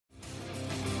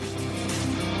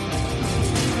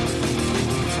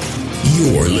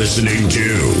You're listening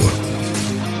to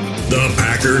the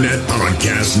Packernet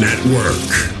Podcast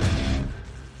Network.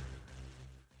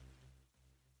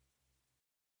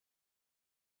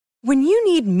 When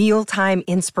you need mealtime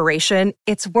inspiration,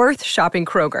 it's worth shopping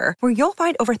Kroger, where you'll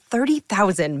find over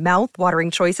 30,000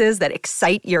 mouth-watering choices that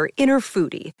excite your inner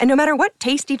foodie. And no matter what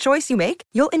tasty choice you make,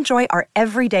 you'll enjoy our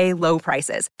everyday low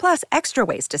prices, plus extra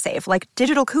ways to save, like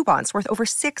digital coupons worth over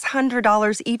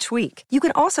 $600 each week. You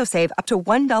can also save up to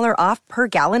 $1 off per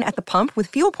gallon at the pump with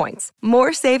fuel points.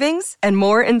 More savings and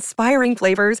more inspiring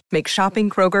flavors make shopping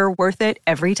Kroger worth it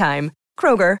every time.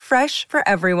 Kroger, fresh for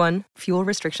everyone. Fuel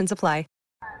restrictions apply.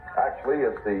 Actually,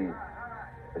 it's the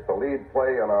lead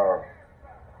play in our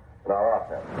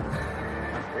offense.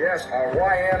 We ask our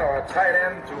YN or a tight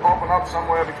end to open up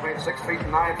somewhere between 6 feet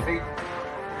and 9 feet,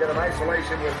 get an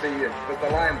isolation with the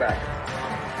linebacker.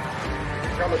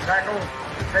 Tell the tackle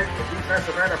to take the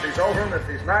defensive end if he's over him. If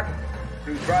he's not,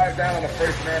 to drive down on the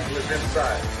first man to his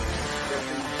inside. If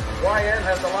the YN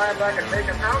has the linebacker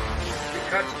taken out, he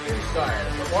cuts inside.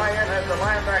 If the YN has the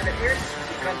linebacker in,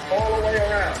 he comes all the way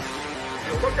around.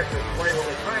 You look at this play, what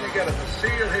we're trying to get is a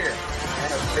seal here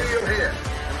and a seal here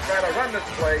and try to run this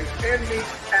play in the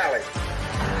alley.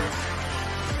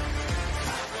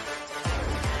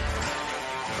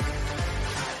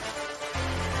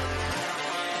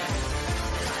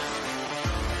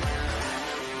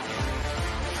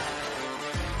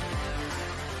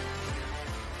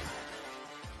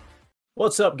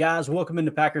 What's up, guys? Welcome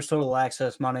into Packers Total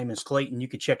Access. My name is Clayton. You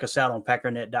can check us out on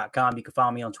packernet.com. You can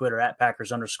find me on Twitter at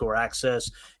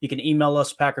Packers_access. You can email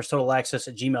us,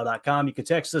 PackersTotalAccess@gmail.com. You can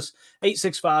text us,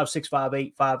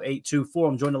 865-658-5824.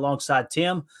 I'm joined alongside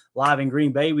Tim, live in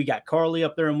Green Bay. We got Carly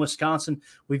up there in Wisconsin.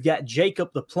 We've got Jacob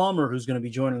the plumber, who's going to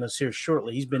be joining us here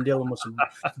shortly. He's been dealing with some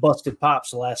busted pops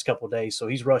the last couple of days, so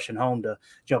he's rushing home to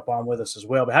jump on with us as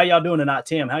well. But how y'all doing tonight,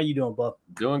 Tim? How you doing, bub?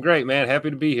 Doing great, man. Happy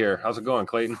to be here. How's it going,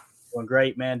 Clayton? Doing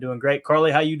great, man. Doing great.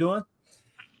 Carly, how you doing?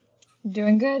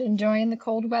 Doing good. Enjoying the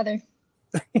cold weather.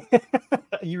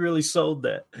 You really sold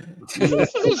that.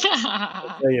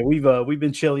 Yeah, we've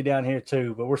been chilly down here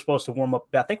too, but we're supposed to warm up.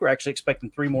 I think we're actually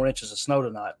expecting 3 more inches of snow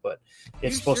tonight, but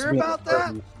it's supposed to be about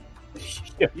that?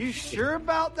 Yeah. You sure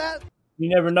about that? You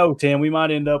never know, Tim. We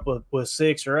might end up with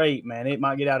 6 or 8, man. It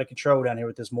might get out of control down here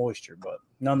with this moisture, but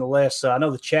nonetheless, I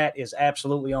know the chat is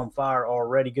absolutely on fire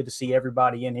already. Good to see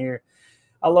everybody in here.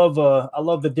 I love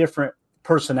the different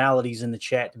personalities in the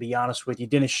chat, to be honest with you.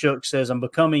 Dennis Shook says, I'm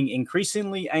becoming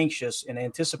increasingly anxious in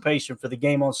anticipation for the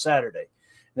game on Saturday. And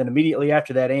then immediately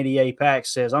after that, Andy A. Pack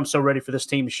says, I'm so ready for this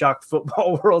team to shock the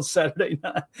football world Saturday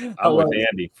night. I'm with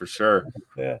Andy, for sure.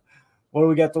 Yeah. What do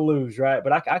we got to lose, right?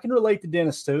 But I can relate to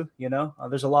Dennis, too. You know,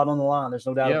 there's a lot on the line. There's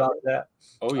no doubt about that.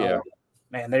 Oh, yeah.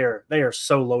 Man, they are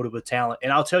so loaded with talent.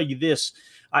 And I'll tell you this,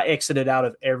 I exited out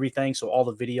of everything, so all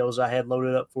the videos I had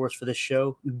loaded up for us for this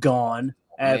show, gone.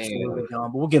 Absolutely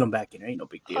gone. But we'll get them back in there. Ain't no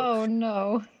big deal. Oh,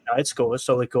 no. No, it's cool. It's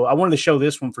totally cool. I wanted to show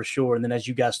this one for sure, and then as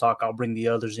you guys talk, I'll bring the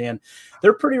others in.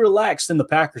 They're pretty relaxed in the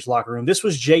Packers locker room. This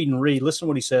was Jaden Reed. Listen to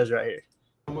what he says right here.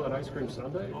 An ice cream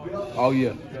sundae? Oh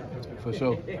yeah, for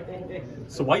sure.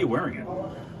 So why are you wearing it?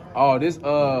 Oh, this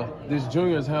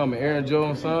Junior's helmet, Aaron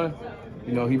Jones' son.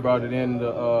 You know, he brought it in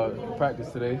to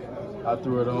practice today. I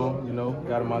threw it on, you know,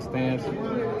 got in my stance.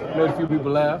 Made a few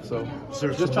people laugh, so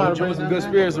just trying to bring some good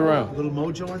spirits around. A little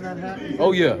mojo in that hat?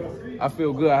 Oh yeah, I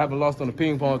feel good. I haven't lost on the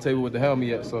ping pong table with the helmet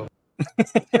yet, so.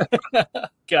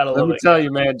 Gotta love Let me it. tell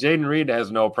you, man, Jaden Reed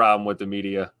has no problem with the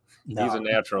media. No. He's a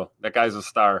natural. That guy's a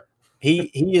star.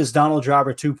 He is Donald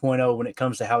Driver 2.0 when it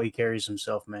comes to how he carries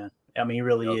himself, man. I mean, he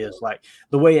really is. Like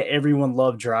the way everyone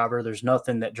loved Driver, there's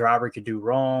nothing that Driver could do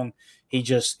wrong.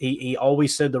 He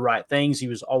always said the right things. He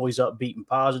was always upbeat and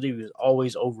positive. He was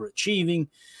always overachieving.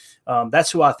 That's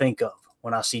who I think of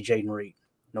when I see Jaden Reed.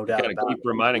 No doubt about it. Got to keep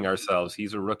reminding ourselves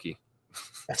he's a rookie.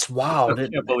 That's wild. I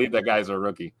can't believe that guy's a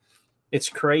rookie. It's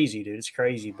crazy, dude. It's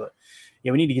crazy, but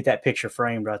yeah, we need to get that picture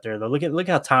framed right there, though. Look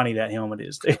how tiny that helmet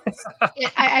is, dude.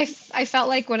 I felt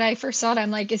like when I first saw it,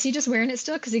 I'm like, is he just wearing it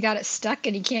still because he got it stuck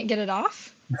and he can't get it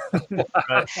off?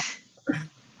 Right.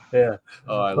 Yeah.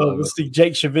 Oh, I love it. See,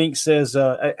 Jake Shavink says,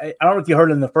 I don't know if you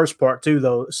heard it in the first part, too,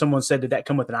 though. Someone said, did that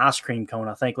come with an ice cream cone,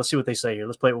 I think. Let's see what they say here.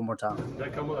 Let's play it one more time. Did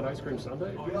that come with an ice cream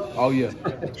sundae? Oh yeah.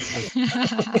 Come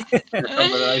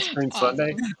with an ice cream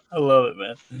sundae? I love it,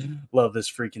 man. Love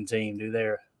this freaking team, dude.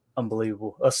 They're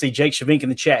unbelievable. Let's see. Jake Shavink in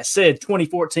the chat said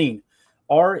 2014,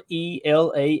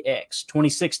 RELAX.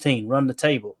 2016, run the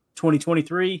table.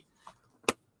 2023,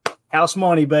 house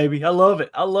money, baby. I love it.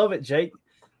 I love it, Jake.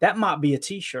 That might be a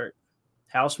T-shirt.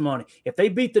 House money. If they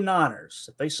beat the Niners,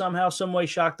 if they somehow, some way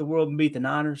shock the world and beat the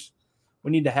Niners,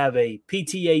 We need to have a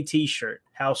PTA T-shirt,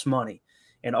 house money,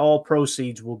 and all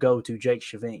proceeds will go to Jake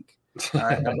Shavink. All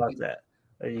right, how about that?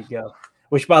 There you go.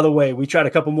 Which, by the way, we tried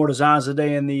a couple more designs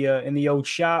today in the old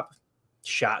shop,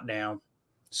 shot down.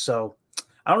 So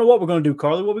I don't know what we're going to do,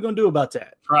 Carly. What are we going to do about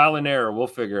that? Trial and error. We'll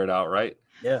figure it out, right?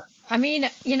 Yeah. I mean,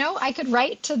 I could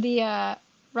write to the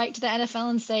NFL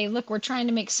and say, look, we're trying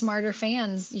to make smarter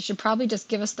fans. You should probably just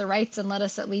give us the rights and let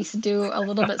us at least do a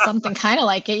little bit something kind of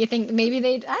like it. You think maybe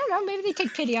I don't know, maybe they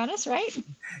take pity on us, right?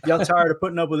 Y'all tired of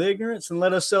putting up with ignorance and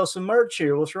let us sell some merch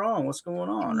here. What's wrong? What's going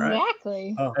on, right?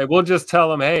 Exactly. Oh. Hey, we'll just tell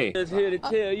them, hey. Just here to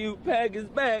tell you, Pack is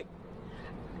back.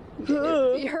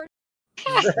 You heard?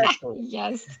 Exactly.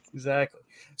 Yes. Exactly.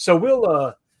 So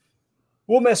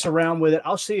we'll mess around with it.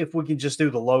 I'll see if we can just do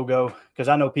the logo because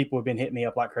I know people have been hitting me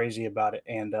up like crazy about it,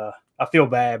 and I feel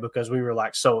bad because we were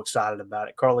like so excited about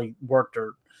it. Carly worked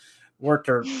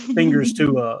her fingers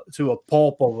to a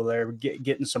pulp over there,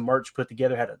 getting some merch put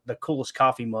together. Had the coolest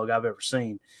coffee mug I've ever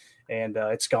seen, and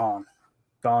it's gone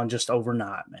just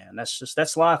overnight, man.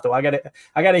 That's life though. I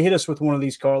gotta hit us with one of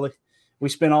these, Carly. We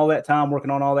spent all that time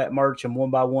working on all that merch, and one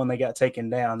by one they got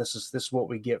taken down. This is what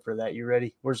we get for that. You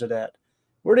ready? Where's it at?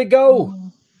 Where'd it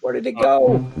go? Where did it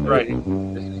go? Right.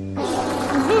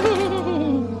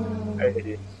 There it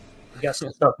is. We got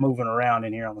some stuff moving around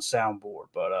in here on the soundboard,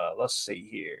 but let's see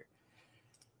here.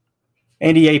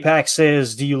 Andy APAC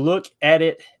says, do you look at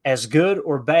it as good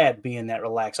or bad being that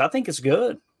relaxed? I think it's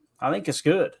good.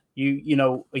 You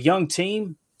know, a young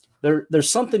team,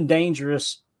 there's something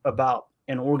dangerous about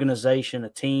an organization, a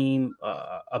team,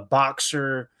 a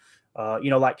boxer,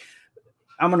 like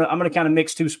I'm gonna kind of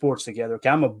mix two sports together. Okay,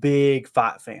 I'm a big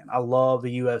fight fan. I love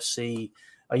the UFC.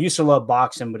 I used to love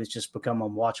boxing, but it's just become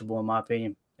unwatchable in my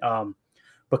opinion.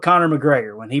 But Conor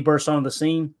McGregor, when he burst onto the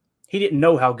scene, he didn't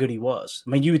know how good he was. I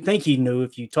mean, you would think he knew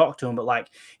if you talked to him, but like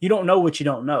you don't know what you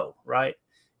don't know, right?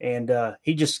 And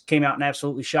he just came out and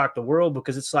absolutely shocked the world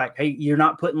because it's like, hey, you're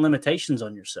not putting limitations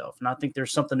on yourself. And I think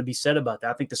there's something to be said about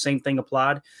that. I think the same thing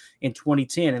applied in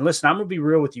 2010. And listen, I'm going to be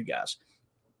real with you guys.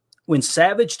 When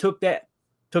Savage took that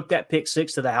pick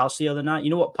six to the house the other night,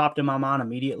 you know what popped in my mind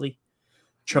immediately?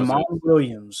 Tremont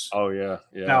Williams. Oh, yeah.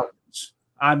 Falcons.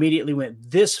 I immediately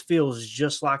went, this feels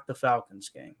just like the Falcons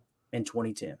game in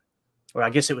 2010. Or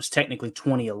I guess it was technically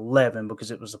 2011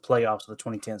 because it was the playoffs of the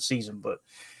 2010 season. But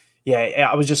yeah,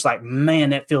 I was just like,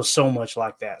 man, that feels so much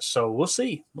like that. So we'll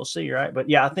see, right? But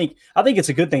yeah, I think it's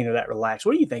a good thing to that relaxed.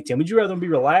 What do you think, Tim? Would you rather them be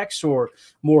relaxed or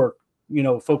more,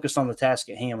 focused on the task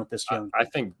at hand with this young? I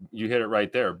think you hit it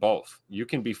right there. Both. You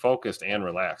can be focused and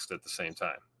relaxed at the same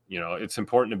time. It's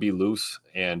important to be loose,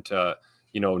 and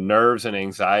nerves and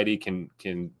anxiety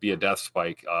can be a death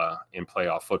spike in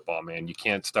playoff football. Man, you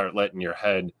can't start letting your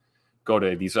head go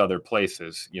to these other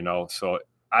places. So.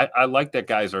 I like that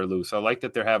guys are loose. I like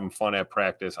that they're having fun at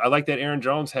practice. I like that Aaron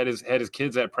Jones had his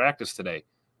kids at practice today.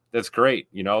 That's great.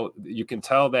 You can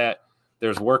tell that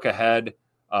there's work ahead.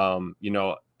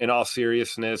 In all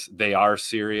seriousness, they are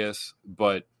serious.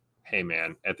 But hey,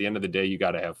 man, at the end of the day, you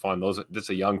got to have fun. This is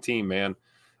a young team, man.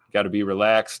 You got to be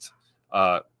relaxed,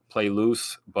 play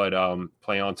loose, but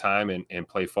play on time and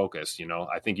play focused.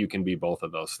 I think you can be both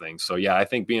of those things. So yeah, I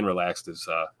think being relaxed is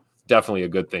definitely a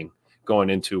good thing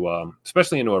going into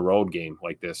especially into a road game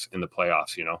like this in the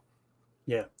playoffs,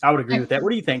 Yeah, I would agree with that. What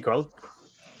do you think, Carl?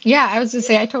 Yeah, I was going to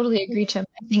say, I totally agree, Tim.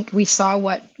 I think we saw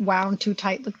what wound too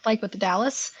tight looked like with the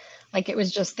Dallas. Like it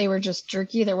was just, they were just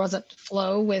jerky. There wasn't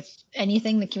flow with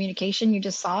anything, the communication, you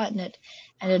just saw it and it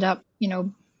ended up,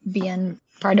 being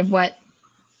part of what,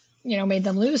 made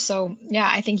them lose. So yeah,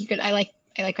 I think I like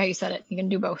how you said it. You can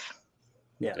do both.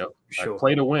 Yeah, yep. Sure.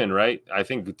 Play to win, right? I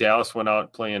think Dallas went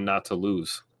out playing not to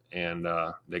lose. And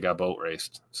they got boat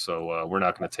raced. So we're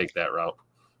not going to take that route.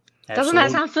 Doesn't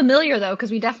that sound familiar, though?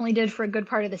 Because we definitely did for a good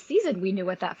part of the season. We knew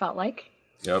what that felt like.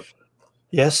 Yep.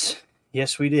 Yes,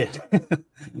 we did.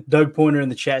 Doug Pointer in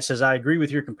the chat says, I agree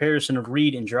with your comparison of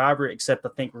Reed and Driver, except I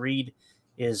think Reed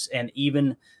is an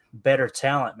even better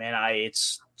talent, man.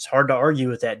 It's hard to argue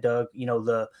with that, Doug.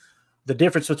 The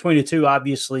difference between the two,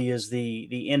 obviously, is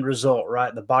the end result,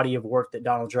 right? The body of work that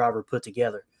Donald Driver put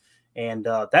together. And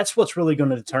that's what's really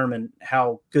going to determine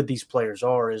how good these players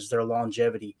are, is their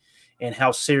longevity and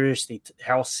how serious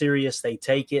they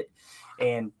take it,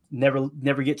 and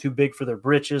never get too big for their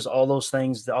britches. All those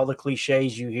things, all the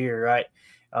cliches you hear, right?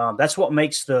 That's what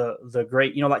makes the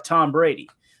great. Like Tom Brady.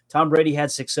 Tom Brady had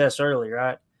success early,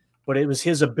 right? But it was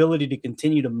his ability to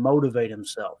continue to motivate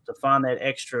himself, to find that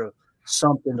extra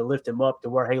something to lift him up to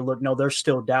where, hey, look, no, they're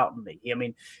still doubting me. I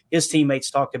mean, his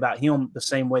teammates talked about him the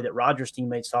same way that Rodgers'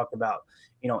 teammates talked about,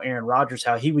 Aaron Rodgers,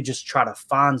 how he would just try to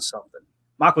find something.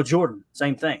 Michael Jordan,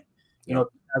 same thing.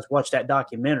 guys watch that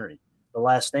documentary, The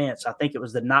Last Dance. I think it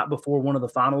was the night before one of the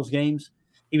finals games.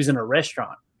 He was in a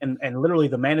restaurant, and literally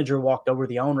the manager walked over to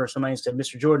the owner or somebody and said,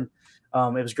 "Mr. Jordan,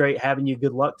 it was great having you.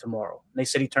 Good luck tomorrow." And they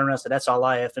said he turned around and said, "That's all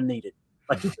I effing needed."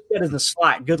 Like he took that as a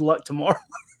slight. Good luck tomorrow.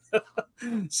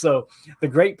 So the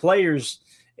great players,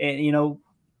 and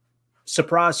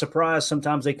surprise, surprise,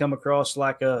 sometimes they come across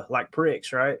like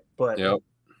pricks, right? But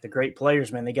the great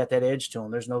players, man, they got that edge to them.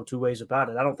 There's no two ways about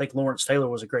it. I don't think Lawrence Taylor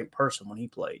was a great person when he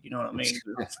played. You know what I mean?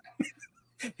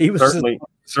 He was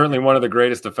certainly one of the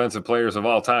greatest defensive players of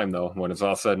all time, though, when it's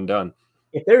all said and done.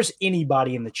 If there's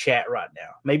anybody in the chat right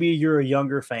now, maybe you're a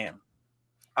younger fan.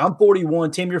 I'm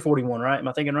 41. Tim, you're 41, right? Am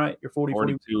I thinking right? You're 40,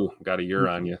 42. Got a year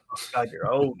on you. God,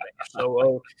 you're old. Man. You're so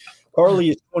old. Carly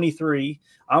is 23.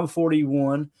 I'm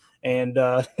 41. And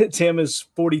Tim is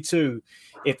 42.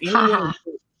 If anyone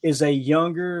is a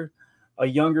younger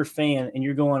fan and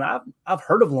you're going, I've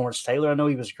heard of Lawrence Taylor. I know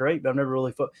he was great, but I've never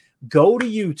really go to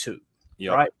YouTube.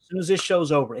 Yep. Right. As soon as this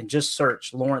show's over and just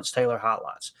search Lawrence Taylor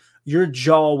highlights, your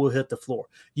jaw will hit the floor.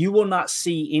 You will not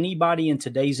see anybody in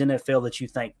today's NFL that you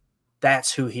think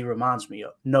that's who he reminds me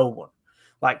of. No one.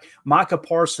 Like Micah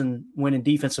Parsons winning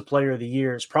Defensive Player of the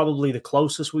Year is probably the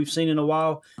closest we've seen in a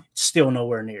while. It's still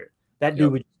nowhere near it. That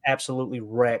dude would absolutely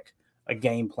wreck a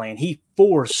game plan. He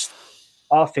forced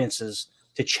offenses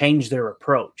to change their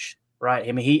approach. Right.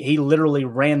 I mean, he literally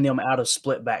ran them out of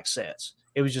split back sets.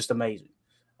 It was just amazing.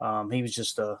 He was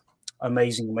just an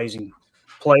amazing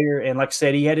player. And like I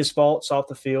said, he had his faults off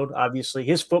the field. Obviously,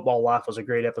 his football life was a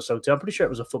great episode too. I'm pretty sure it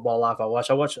was a football life I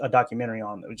watched. I watched a documentary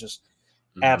on it. It was just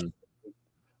absolutely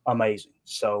amazing.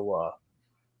 So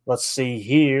let's see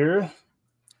here.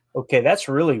 Okay, that's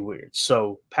really weird.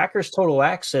 So Packers Total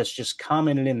Access just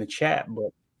commented in the chat,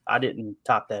 but I didn't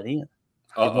type that in.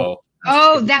 Uh-oh.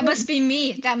 Oh, that must be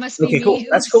me. That must be me. Cool.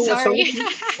 That's cool. Sorry.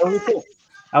 That's totally cool.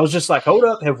 I was just like, hold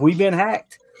up. Have we been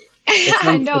hacked?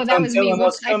 No, that was me.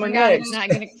 Whoops, I forgot it's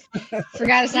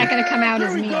not gonna come out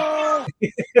as me.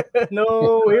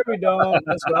 No, here we don't.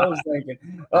 That's what I was thinking.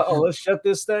 Let's shut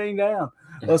this thing down.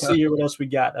 Let's see here what else we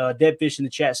got. Deadfish in the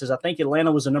chat says, I think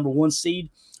Atlanta was the number 1 seed.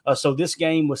 So this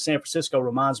game with San Francisco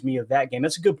reminds me of that game.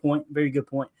 That's a good point. Very good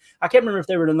point. I can't remember if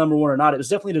they were the number 1 or not. It was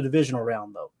definitely the divisional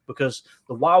round, though, because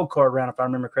the wild card round, if I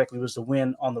remember correctly, was the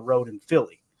win on the road in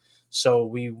Philly. So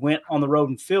we went on the road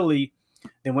in Philly,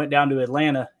 then went down to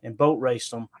Atlanta and boat raced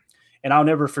them. And I'll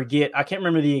never forget, I can't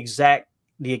remember the exact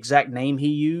name he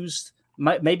used.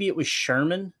 Maybe it was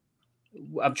Sherman.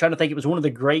 I'm trying to think. It was one of the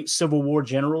great Civil War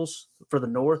generals for the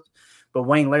North. But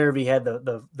Wayne Larrabee had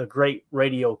the great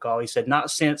radio call. He said,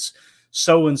 not since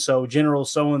so-and-so, General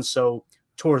so-and-so,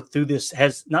 tore through this,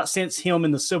 has not since him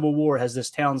in the Civil War has this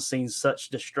town seen such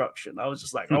destruction. I was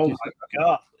just like, oh, my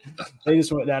God. They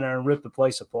just went down there and ripped the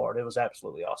place apart. It was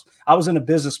absolutely awesome. I was in a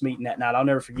business meeting that night. I'll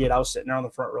never forget. I was sitting there on the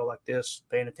front row like this,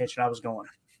 paying attention. I was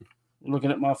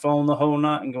looking at my phone the whole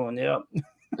night and going, yep.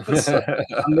 So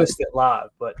I missed it live,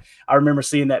 but I remember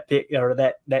seeing that pick or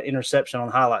that interception on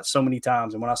highlights so many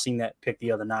times. And when I seen that pick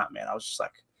the other night, man, I was just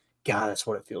like, God, that's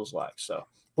what it feels like. So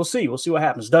we'll see. We'll see what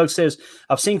happens. Doug says,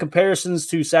 I've seen comparisons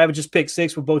to Savage's pick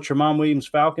 6 with both Tramon Williams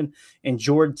Falcon and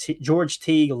George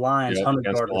Teague Lions. Yep,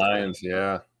 100-yard Lions,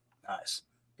 yeah. Nice.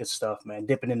 Good stuff, man.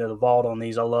 Dipping into the vault on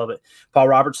these. I love it. Paul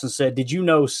Robertson said, did you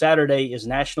know Saturday is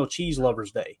National Cheese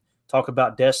Lovers Day? Talk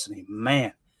about destiny.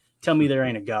 Man, tell me there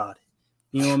ain't a God.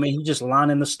 You know what I mean? He's just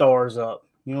lining the stars up.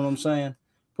 You know what I'm saying?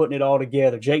 Putting it all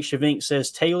together. Jake Shavink says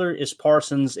Taylor is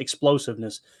Parsons'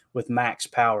 explosiveness with max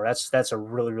power. That's a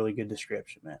really, really good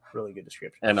description, man. Really good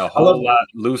description. And a whole lot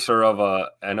looser of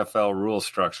a NFL rule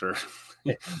structure.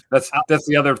 That's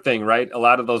the other thing, right? A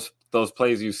lot of those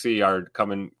plays you see are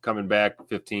coming back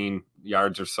 15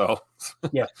 yards or so.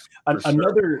 Yeah.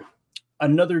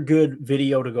 Another good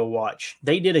video to go watch.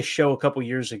 They did a show a couple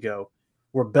years ago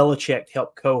where Belichick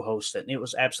helped co-host it, and it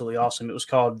was absolutely awesome. It was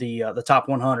called the top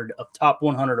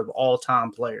 100 of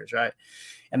all-time players, right?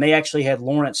 And they actually had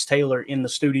Lawrence Taylor in the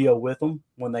studio with them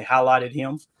when they highlighted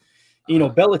him. You know,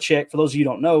 Belichick, for those of you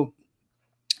who don't know,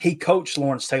 he coached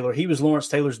Lawrence Taylor. He was Lawrence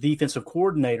Taylor's defensive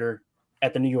coordinator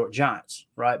at the New York Giants,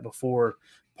 right, before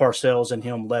Parcells and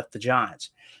him left the Giants.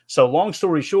 So long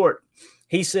story short,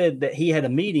 he said that he had a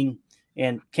meeting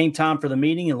and came time for the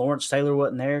meeting, and Lawrence Taylor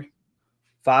wasn't there.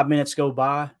 5 minutes go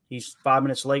by. He's 5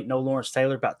 minutes late. No Lawrence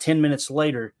Taylor. About 10 minutes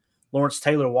later, Lawrence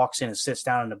Taylor walks in and sits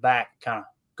down in the back, kind of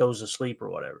goes to sleep or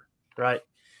whatever, right?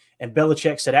 And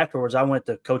Belichick said afterwards, I went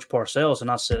to Coach Parcells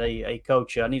and I said, hey,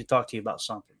 Coach, I need to talk to you about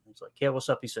something. He's like, yeah, what's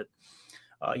up? He said,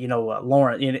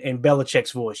 Lawrence, in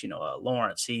Belichick's voice,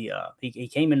 Lawrence, he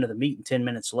came into the meeting 10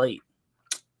 minutes late.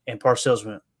 And Parcells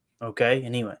went, okay.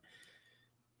 And he went,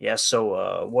 yeah,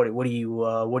 so what do you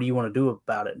want to do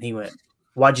about it? And he went,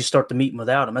 why'd you start the meeting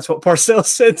without him? That's what Parcells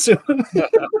said to him.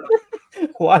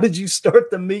 Why did you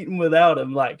start the meeting without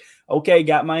him? Like, okay,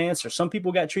 got my answer. Some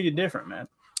people got treated different, man.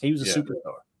 He was a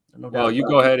superstar. No doubt. Well, you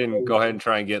go ahead and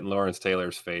try and get in Lawrence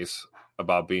Taylor's face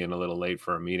about being a little late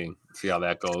for a meeting. See how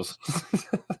that goes.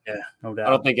 Yeah, no doubt. I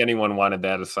don't think anyone wanted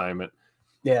that assignment.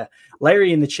 Yeah.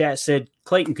 Larry in the chat said,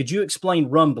 Clayton, could you explain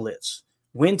run blitz,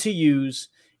 when to use,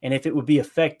 and if it would be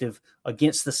effective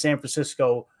against the San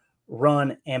Francisco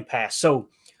run and pass? So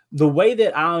the way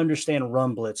that I understand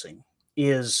run blitzing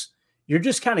is you're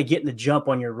just kind of getting the jump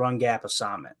on your run gap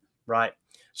assignment, right?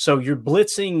 So you're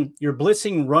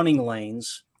blitzing running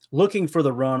lanes, looking for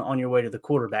the run on your way to the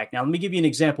quarterback. Now, let me give you an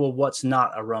example of what's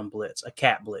not a run blitz, a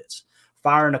cat blitz,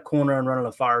 firing a corner and running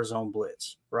a fire zone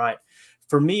blitz, right?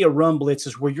 For me, a run blitz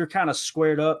is where you're kind of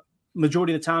squared up.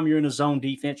 Majority of the time you're in a zone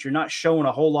defense. You're not showing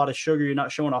a whole lot of sugar. You're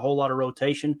not showing a whole lot of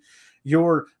rotation.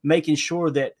 You're making sure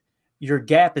that your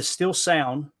gap is still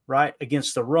sound, right,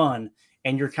 against the run,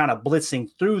 and you're kind of blitzing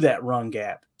through that run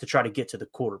gap to try to get to the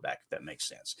quarterback, if that makes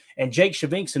sense. And Jake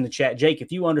Shavink's in the chat. Jake,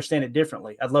 if you understand it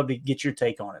differently, I'd love to get your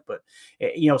take on it. But,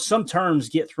 some terms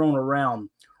get thrown around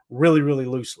really, really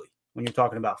loosely when you're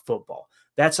talking about football.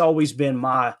 That's always been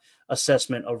my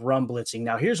assessment of run blitzing.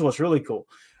 Now, here's what's really cool.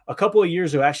 A couple of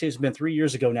years ago, actually, it's been 3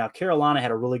 years ago now, Carolina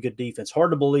had a really good defense. Hard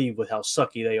to believe with how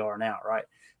sucky they are now, right?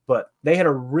 But they had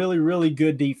a really, really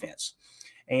good defense.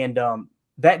 And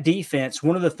that defense,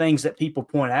 one of the things that people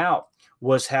point out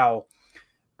was how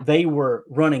they were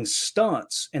running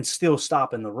stunts and still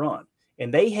stopping the run.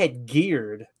 And they had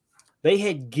geared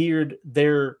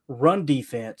their run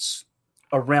defense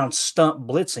around stunt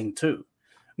blitzing too.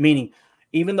 Meaning,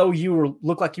 even though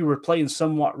looked like you were playing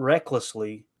somewhat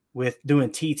recklessly with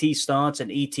doing TT stunts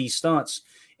and ET stunts,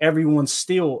 everyone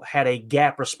still had a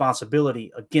gap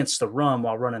responsibility against the run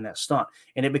while running that stunt.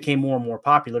 And it became more and more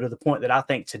popular to the point that I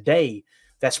think today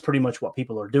that's pretty much what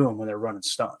people are doing when they're running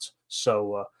stunts.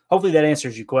 So hopefully that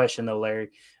answers your question, though,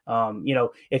 Larry.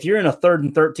 If you're in a 3rd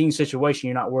and 13 situation,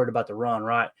 you're not worried about the run,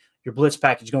 right? Your blitz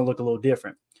package is going to look a little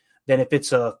different than if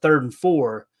it's a 3rd and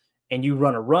 4 and you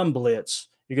run a run blitz.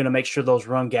 You're going to make sure those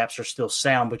run gaps are still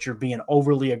sound, but you're being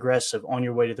overly aggressive on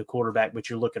your way to the quarterback, but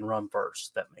you're looking run first.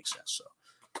 If that makes sense. So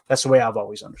that's the way I've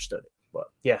always understood it. But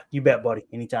yeah, you bet, buddy.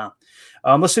 Anytime.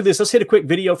 Let's do this. Let's hit a quick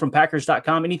video from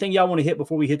Packers.com. Anything y'all want to hit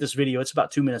before we hit this video? It's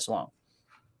about 2 minutes long.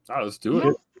 All right, let's do it.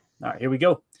 All right, here we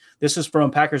go. This is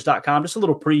from Packers.com. Just a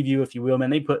little preview, if you will, man.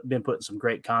 They've been putting some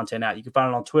great content out. You can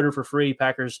find it on Twitter for free,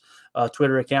 Packers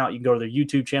Twitter account. You can go to their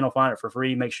YouTube channel, find it for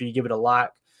free. Make sure you give it a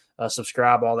like,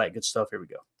 subscribe, all that good stuff. Here we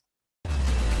go.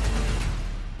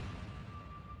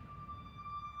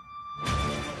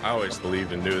 I always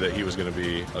believed and knew that he was going to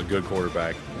be a good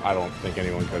quarterback. I don't think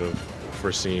anyone could have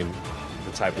foreseen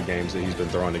the type of games that he's been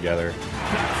throwing together.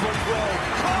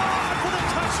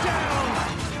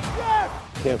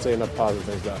 Can't say enough positive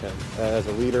things about him as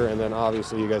a leader, and then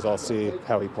obviously you guys all see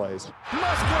how he plays.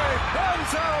 Musgrave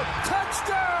runs out,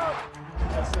 touchdown!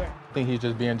 I think he's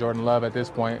just being Jordan Love at this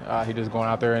point. He's just going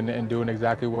out there and doing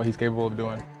exactly what he's capable of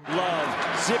doing.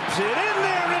 Love zips it in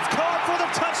there, and it's caught for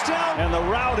the touchdown, and the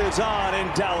route is on in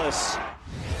Dallas.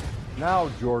 Now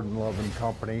Jordan Love and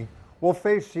company will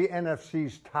face the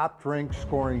NFC's top-ranked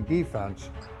scoring defense,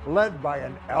 led by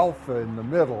an alpha in the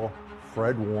middle,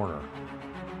 Fred Warner.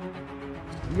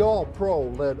 The All-Pro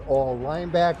led all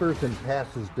linebackers in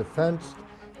passes defense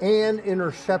and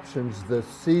interceptions this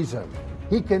season.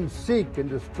 He can seek and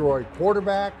destroy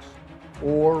quarterbacks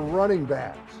or running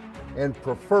backs and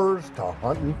prefers to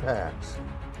hunt and pass.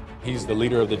 He's the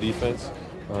leader of the defense.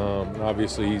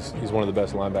 Obviously, he's one of the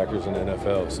best linebackers in the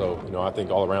NFL. So, I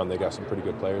think all around they got some pretty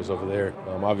good players over there.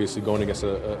 Obviously, going against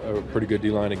a pretty good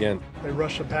D-line again. They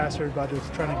rush the passer by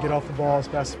just trying to get off the ball as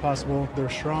fast as possible. They're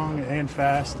strong and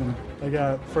fast, and they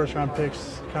got first-round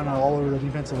picks kind of all over the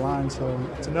defensive line. So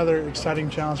it's another exciting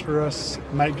challenge for us.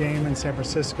 Night game in San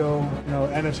Francisco,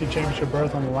 NFC Championship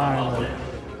berth on the line.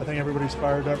 I think everybody's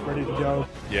fired up, ready to go.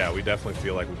 Yeah, we definitely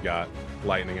feel like we've got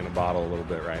lightning in a bottle a little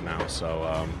bit right now,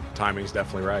 so timing's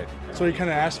definitely right. So you kind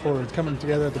of asked for it. It's coming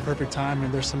together at the perfect time,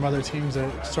 and there's some other teams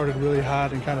that started really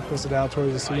hot and kind of fizzled out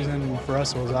towards the season, and for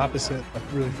us it was opposite.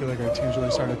 I really feel like our team's really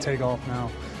starting to take off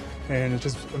now, and it's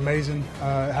just amazing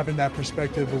having that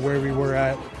perspective of where we were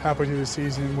at halfway through the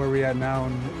season, where we're at now,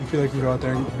 and we feel like we can go out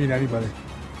there and beat anybody.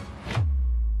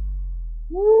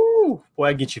 Woo! Boy,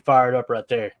 I get you fired up right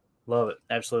there. Love it.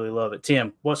 Absolutely love it.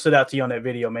 Tim, what stood out to you on that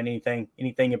video, man? Anything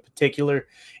in particular?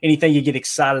 Anything you get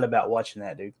excited about watching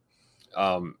that, dude?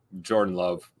 Jordan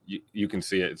Love, you can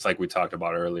see it. It's like we talked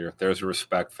about earlier. There's a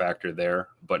respect factor there,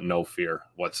 but no fear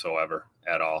whatsoever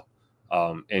at all.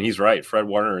 And he's right. Fred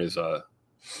Warner is a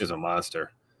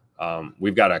monster.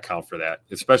 We've got to account for that,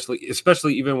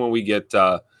 especially even when we get,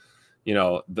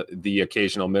 the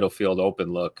occasional middle field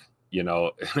open look, you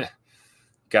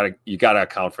got to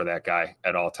account for that guy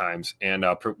at all times. And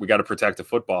we got to protect the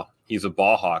football. He's a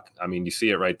ball hawk. I mean, you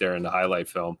see it right there in the highlight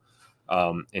film.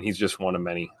 And he's just one of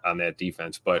many on that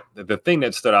defense. But the thing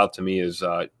that stood out to me is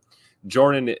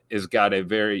Jordan has got a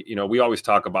very, we always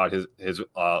talk about his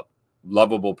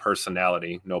lovable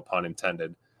personality, no pun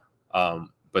intended.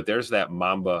 But there's that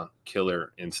Mamba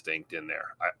killer instinct in there.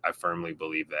 I firmly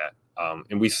believe that.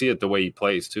 And we see it the way he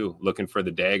plays too, looking for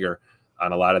the dagger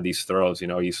on a lot of these throws.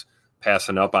 He's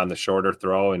passing up on the shorter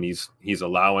throw, and he's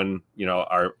allowing,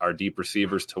 our deep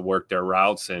receivers to work their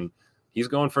routes, and he's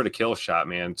going for the kill shot,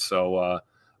 man. So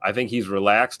I think he's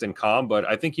relaxed and calm, but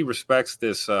I think he respects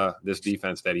this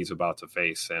defense that he's about to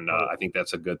face. And I think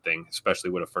that's a good thing, especially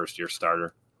with a first-year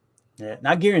starter. Yeah, and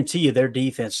I guarantee you their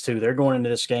defense, too, they're going into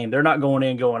this game. They're not going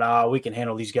in going, we can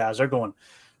handle these guys. They're going,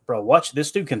 bro, watch,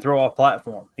 this dude can throw off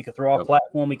platform. He can throw off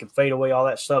platform. He can fade away, all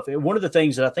that stuff. One of the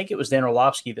things that I think it was Dan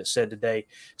Orlovsky that said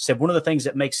one of the things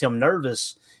that makes him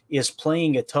nervous is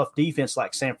playing a tough defense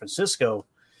like San Francisco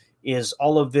is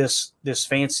all of this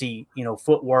fancy,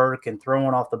 footwork and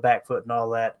throwing off the back foot and all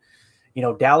that.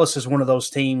 Dallas is one of those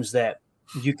teams that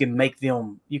you can make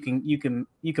them, you can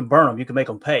burn them. You can make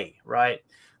them pay, right?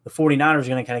 The 49ers are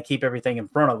going to kind of keep everything in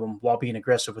front of them while being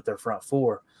aggressive with their front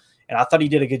four. And I thought he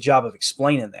did a good job of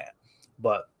explaining that.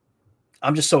 But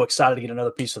I'm just so excited to get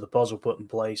another piece of the puzzle put in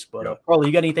place. But Carly,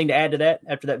 you got anything to add to that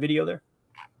after that video there?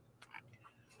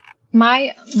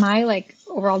 My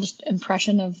overall just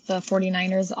impression of the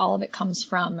 49ers, all of it comes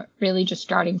from really just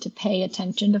starting to pay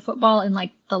attention to football in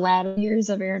the latter years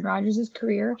of Aaron Rodgers'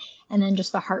 career. And then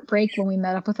just the heartbreak when we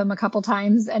met up with him a couple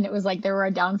times and it was like there were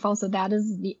a downfall. So that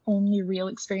is the only real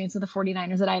experience of the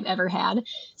 49ers that I've ever had.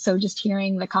 So just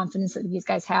hearing the confidence that these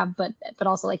guys have, but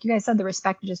also like you guys said, the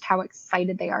respect, just how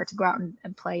excited they are to go out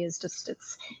and play is just,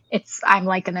 I'm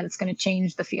liking that it's going to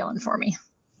change the feeling for me.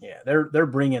 Yeah, they're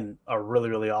bringing a really,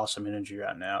 really awesome energy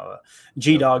right now.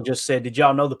 G-Dog just said, did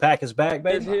y'all know the Pack is back,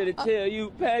 baby? Just here to tell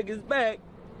you, Pack is back.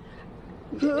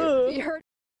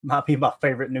 Might be my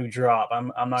favorite new drop.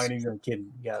 I'm not even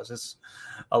kidding, guys.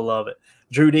 I love it.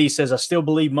 Drew D says, I still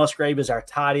believe Musgrave is our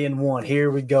tight end one. Here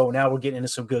we go. Now we're getting into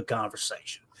some good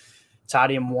conversation.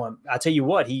 Tight end one. I tell you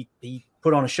what, he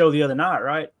put on a show the other night,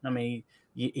 right? I mean,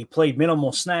 he played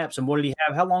minimal snaps, and what did he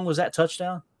have? How long was that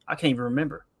touchdown? I can't even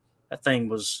remember. That thing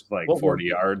was like 40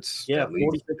 yards. Yeah,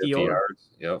 40, 50 yards.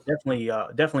 Yep. Definitely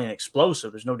an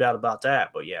explosive. There's no doubt about that.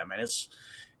 But yeah, man,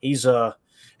 he's a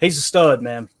stud,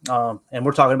 man. And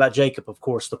we're talking about Jacob, of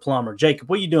course, the plumber. Jacob,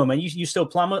 what are you doing, man? You still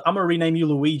plumber? I'm gonna rename you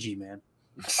Luigi, man.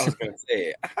 I was gonna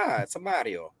say, it's a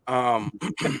Mario. Man,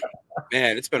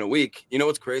 it's been a week. You know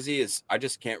what's crazy is I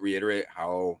just can't reiterate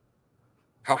how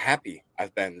happy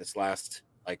I've been this last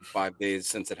 5 days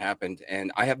since it happened, and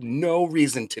I have no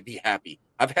reason to be happy.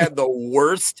 I've had the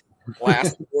worst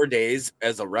last 4 days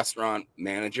as a restaurant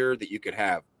manager that you could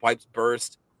have. Pipes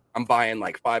burst. I'm buying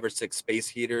 5 or 6 space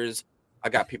heaters. I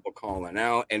got people calling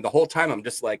out, and the whole time I'm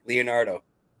just like Leonardo,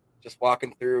 just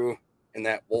walking through in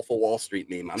that Wolf of Wall Street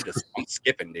meme. I'm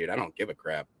skipping, dude. I don't give a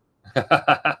crap.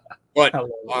 But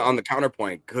on the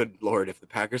counterpoint, good Lord, if the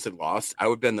Packers had lost, I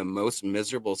would have been the most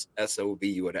miserable SOB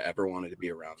you would have ever wanted to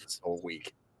be around this whole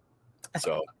week.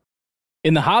 So,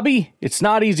 in the hobby, it's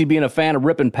not easy being a fan of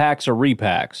ripping packs or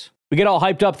repacks. We get all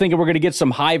hyped up thinking we're going to get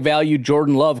some high-value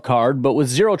Jordan Love card, but with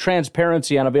zero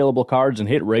transparency on available cards and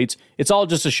hit rates, it's all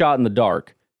just a shot in the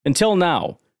dark. Until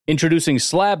now, introducing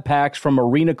slab packs from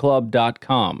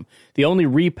arenaclub.com, the only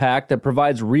repack that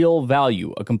provides real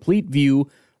value, a complete view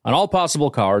on all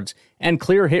possible cards, and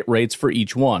clear hit rates for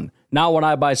each one. Now when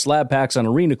I buy slab packs on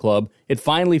Arena Club, it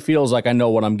finally feels like I know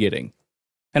what I'm getting.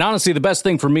 And honestly, the best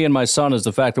thing for me and my son is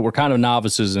the fact that we're kind of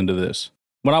novices into this.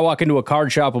 When I walk into a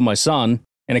card shop with my son,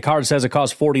 and a card says it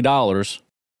costs $40,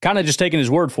 kind of just taking his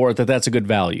word for it that that's a good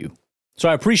value. So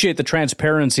I appreciate the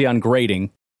transparency on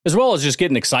grading, as well as just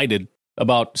getting excited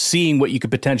about seeing what you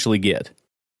could potentially get.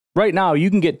 Right now, you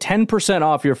can get 10%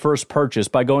 off your first purchase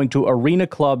by going to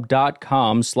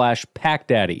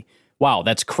arenaclub.com/packdaddy. Wow,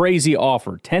 that's crazy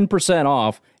offer. 10%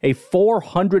 off a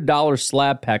 $400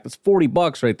 slab pack. That's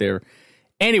 $40 right there.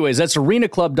 Anyways, that's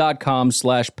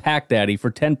arenaclub.com/packdaddy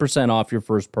for 10% off your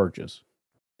first purchase.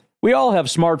 We all have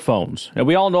smartphones, and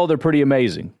we all know they're pretty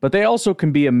amazing, but they also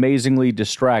can be amazingly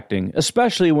distracting,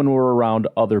 especially when we're around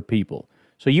other people.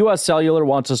 So US Cellular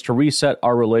wants us to reset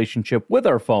our relationship with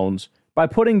our phones by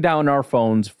putting down our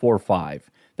phones for $5.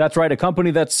 That's right, a company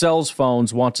that sells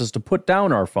phones wants us to put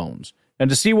down our phones. And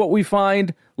to see what we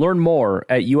find, learn more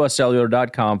at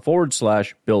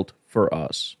uscellular.com/built for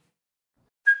us.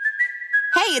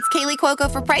 Hey, it's Kaylee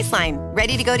Cuoco for Priceline.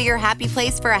 Ready to go to your happy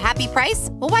place for a happy price?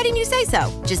 Well, why didn't you say so?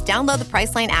 Just download the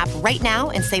Priceline app right now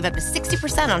and save up to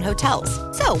 60% on hotels.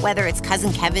 So whether it's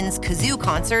Cousin Kevin's Kazoo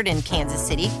Concert in Kansas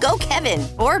City, go Kevin,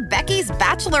 or Becky's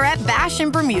Bachelorette Bash in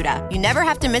Bermuda, you never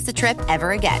have to miss a trip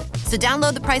ever again. So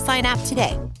download the Priceline app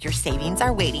today. Your savings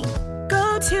are waiting.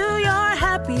 Go to your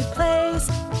happy place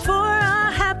for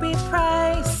a happy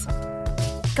price.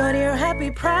 Go to your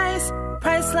happy price,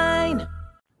 Priceline.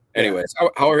 Anyways,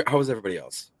 how is everybody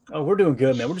else? Oh, we're doing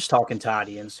good, man. We're just talking tight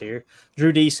ends here.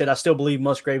 Drew D said, I still believe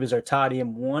Musgrave is our tight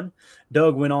end 1.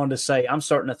 Doug went on to say, I'm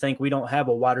starting to think we don't have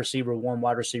a wide receiver 1,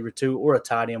 wide receiver 2, or a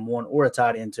tight end 1, or a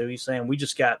tight end 2. He's saying we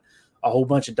just got a whole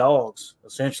bunch of dogs,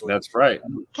 essentially. That's right.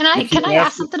 Can I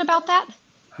ask something about that?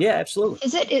 Yeah, absolutely.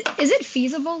 Is it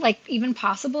feasible, like even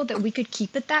possible, that we could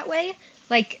keep it that way?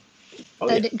 Like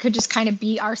it could just kind of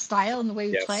be our style and the way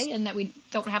we play, and that we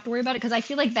don't have to worry about it? Because I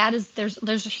feel like that is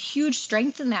there's a huge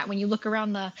strength in that when you look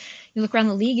around the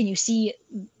league and you see,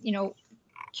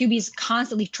 QBs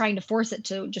constantly trying to force it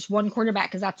to just one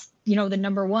quarterback because that's, the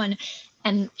number one.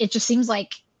 And it just seems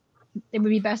like it would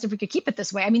be best if we could keep it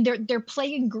this way. I mean, they're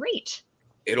playing great.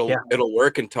 It'll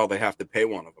work until they have to pay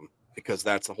one of them, because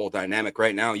that's the whole dynamic.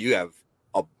 Right now, you have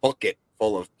a bucket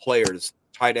full of players,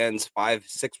 tight ends, 5,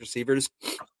 6 receivers.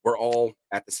 We're all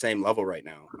at the same level right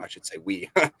now. I should say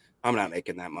we. I'm not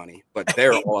making that money, but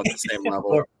they're all at the same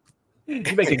level.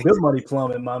 You're making good money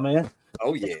plumbing, my man.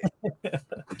 Oh, yeah.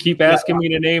 Keep asking me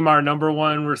to name our number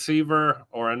 1 receiver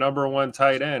or a number 1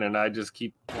 tight end, and I just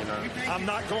keep, I'm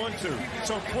not going to,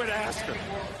 so quit asking.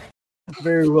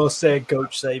 Very well said,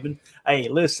 Coach Saban. Hey,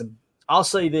 listen, I'll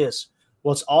say this.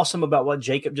 What's awesome about what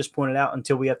Jacob just pointed out,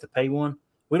 until we have to pay one,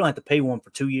 we don't have to pay one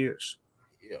for 2 years.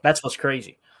 Yeah. That's what's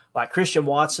crazy. Like Christian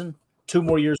Watson, 2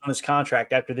 more years on his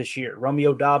contract after this year.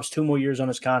 Romeo Dobbs, 2 more years on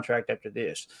his contract after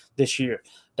this year.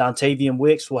 Dontavian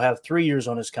Wicks will have 3 years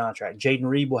on his contract. Jaden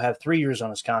Reed will have 3 years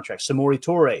on his contract. Samori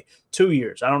Toure, 2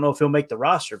 years. I don't know if he'll make the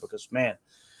roster because, man,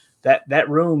 that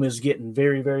room is getting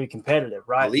very, very competitive,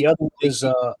 right? The other one is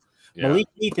Malik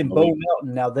Heath and Bo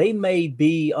Melton. Now, they may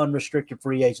be unrestricted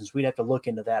free agents. We'd have to look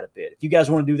into that a bit. If you guys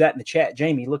want to do that in the chat,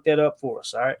 Jamie, look that up for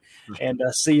us, all right? And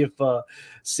see if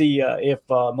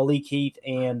Malik Heath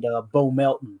and Bo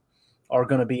Melton are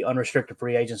going to be unrestricted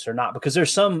free agents or not, because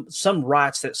there's some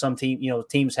rights that some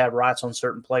teams have rights on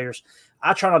certain players.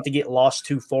 I try not to get lost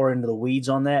too far into the weeds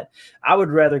on that. I would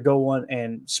rather go on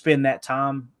and spend that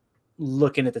time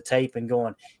looking at the tape and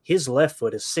going, his left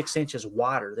foot is 6 inches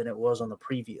wider than it was on the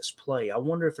previous play. I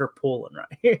wonder if they're pulling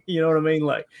right here. You know what I mean?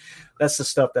 Like, that's the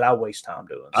stuff that I waste time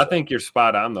doing. I think you're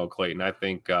spot on, though, Clayton. I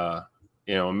think,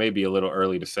 it may be a little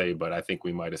early to say, but I think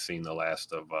we might have seen the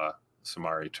last of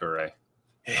Samori Toure.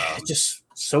 Just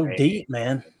so deep,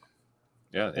 man.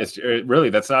 Yeah, that's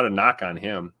not a knock on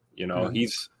him.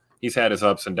 He's had his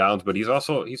ups and downs, but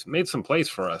he's made some plays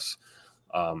for us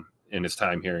in his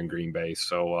time here in Green Bay.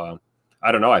 So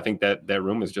I don't know. I think that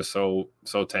room is just so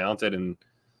talented, and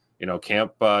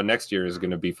camp next year is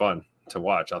going to be fun to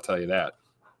watch. I'll tell you that.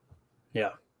 Yeah,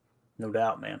 no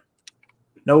doubt, man.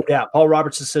 No doubt. Paul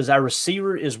Robertson says our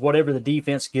receiver is whatever the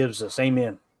defense gives us.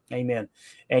 Amen. Amen.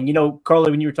 And, Carly,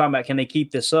 when you were talking about can they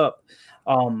keep this up,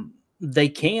 they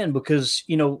can, because,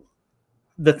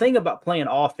 the thing about playing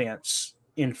offense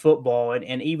in football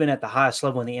and even at the highest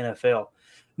level in the NFL,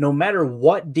 no matter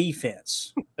what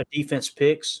defense a defense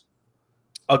picks,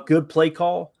 a good play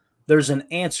call, there's an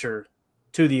answer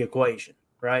to the equation,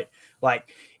 right?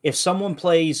 Like if someone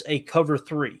plays a cover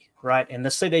 3, right, and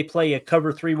let's say they play a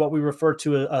cover 3, what we refer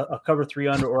to a cover 3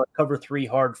 under or a cover 3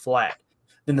 hard flat,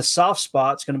 then the soft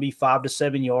spot's going to be 5 to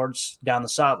 7 yards down the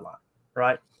sideline,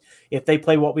 right? If they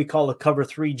play what we call a cover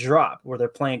 3 drop, where they're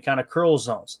playing kind of curl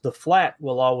zones, the flat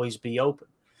will always be open.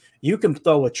 You can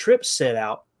throw a trip set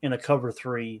out in a cover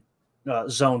 3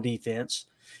 zone defense,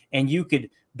 and you could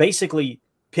basically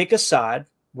pick a side,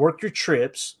 work your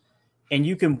trips, and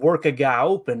you can work a guy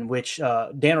open, which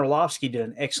Dan Orlovsky did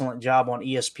an excellent job on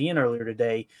ESPN earlier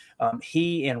today.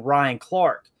 He and Ryan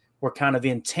Clark were kind of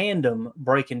in tandem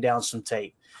breaking down some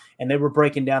tape, and they were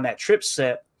breaking down that trip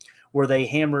set where they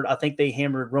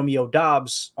hammered Romeo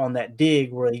Dobbs on that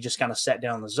dig where he just kind of sat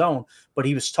down in the zone. But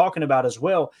he was talking about as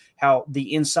well how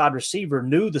the inside receiver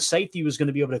knew the safety was going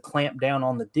to be able to clamp down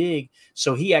on the dig,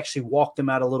 so he actually walked him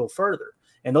out a little further.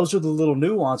 And those are the little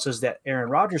nuances that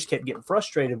Aaron Rodgers kept getting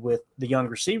frustrated with the young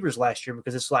receivers last year,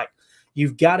 because it's like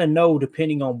you've got to know,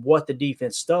 depending on what the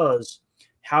defense does,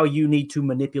 how you need to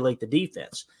manipulate the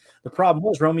defense. The problem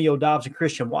was Romeo Doubs and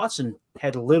Christian Watson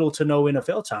had little to no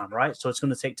NFL time, right? So it's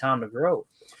going to take time to grow.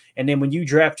 And then when you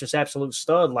draft just absolute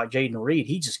stud like Jaden Reed,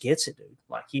 he just gets it, dude.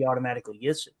 Like he automatically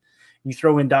gets it. You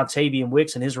throw in Dontavian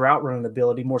Wicks and his route running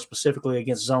ability, more specifically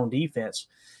against zone defense,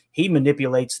 he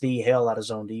manipulates the hell out of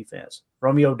zone defense.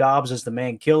 Romeo Doubs is the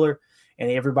man killer, and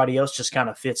everybody else just kind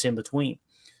of fits in between.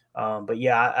 But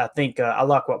yeah, I think I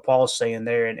like what Paul's saying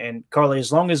there. And Carly,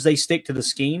 as long as they stick to the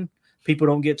scheme, people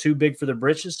don't get too big for their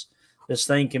britches, this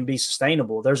thing can be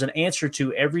sustainable. There's an answer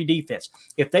to every defense.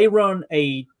 If they run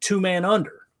a two-man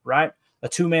under, right? A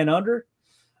two-man under,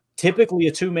 typically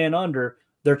a two-man under,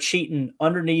 they're cheating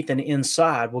underneath and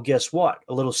inside. Well, guess what?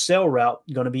 A little cell route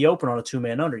going to be open on a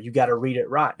two-man under. You got to read it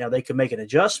right. Now, they can make an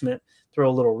adjustment, throw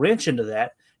a little wrench into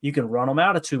that. You can run them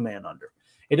out of two-man under.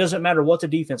 It doesn't matter what the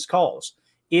defense calls.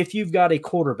 If you've got a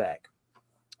quarterback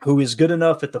who is good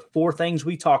enough at the four things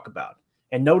we talk about,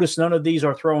 and notice none of these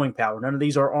are throwing power. None of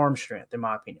these are arm strength, in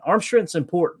my opinion. Arm strength's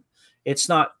important. It's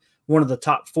not one of the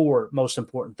top four most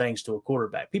important things to a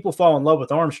quarterback. People fall in love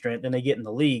with arm strength, and they get in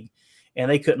the league, and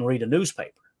they couldn't read a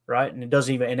newspaper, right? And it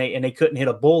doesn't even, and they couldn't hit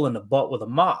a bull in the butt with a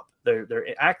mop. Their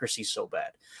accuracy is so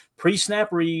bad.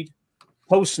 Pre-snap read,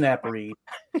 post-snap read,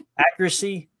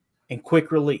 accuracy, and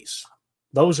quick release.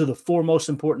 Those are the four most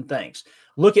important things.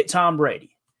 Look at Tom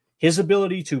Brady. His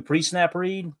ability to pre-snap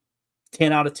read,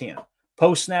 10 out of 10.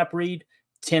 Post-snap read,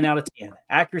 10 out of 10.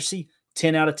 Accuracy,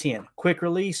 10 out of 10. Quick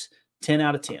release, 10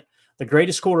 out of 10. The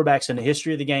greatest quarterbacks in the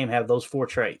history of the game have those four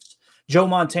traits. Joe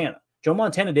Montana. Joe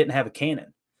Montana didn't have a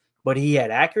cannon, but he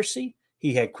had accuracy,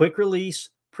 he had quick release,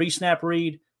 pre-snap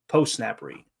read, post-snap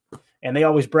read. And they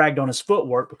always bragged on his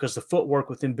footwork because the footwork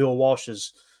within Bill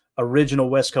Walsh's original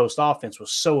West Coast offense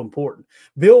was so important.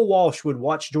 Bill Walsh would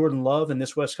watch Jordan Love in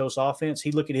this West Coast offense.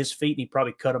 He'd look at his feet and he'd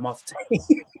probably cut him off the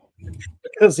team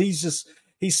because he's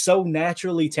so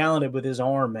naturally talented with his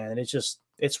arm, man.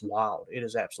 It's wild. It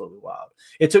is absolutely wild.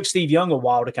 It took Steve Young a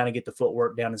while to kind of get the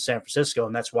footwork down in San Francisco,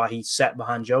 and that's why he sat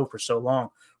behind Joe for so long,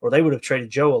 or they would have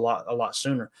traded Joe a lot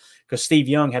sooner because Steve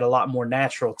Young had a lot more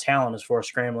natural talent as far as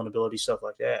scrambling ability, stuff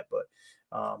like that. But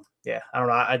yeah, I don't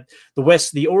know.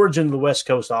 The origin of the West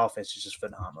Coast offense is just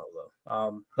phenomenal,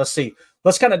 though. Let's see.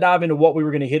 Let's kind of dive into what we were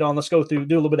going to hit on. Let's do a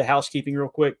little bit of housekeeping real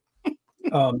quick.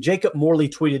 Jacob Morley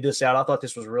tweeted this out. I thought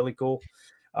this was really cool.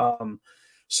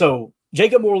 So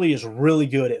Jacob Morley is really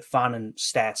good at finding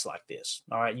stats like this.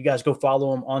 All right, you guys go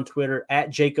follow him on Twitter at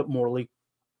Jacob Morley.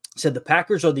 Said the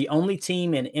Packers are the only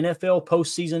team in NFL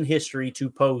postseason history to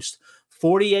post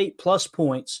 48-plus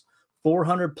points,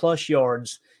 400-plus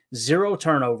yards, 0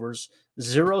 turnovers,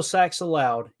 0 sacks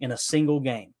allowed in a single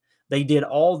game. They did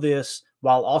all this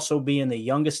while also being the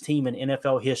youngest team in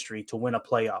NFL history to win a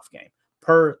playoff game,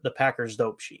 per the Packers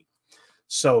dope sheet.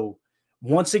 So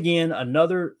once again,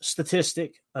 another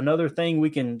statistic, another thing we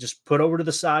can just put over to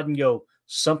the side and go,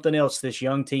 something else this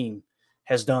young team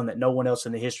has done that no one else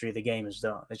in the history of the game has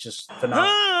done. It's just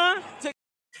phenomenal.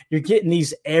 You're getting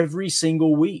these every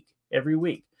single week, every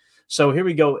week. So here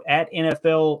we go. At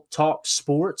NFL Talk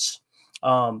Sports,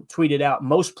 tweeted out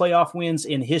most playoff wins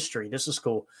in history. This is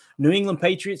cool. New England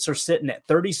Patriots are sitting at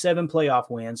 37 playoff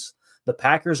wins. The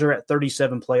Packers are at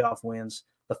 37 playoff wins.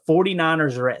 The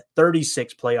 49ers are at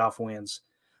 36 playoff wins.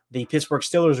 The Pittsburgh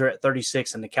Steelers are at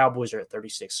 36, and the Cowboys are at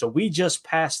 36. So we just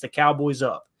passed the Cowboys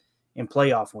up in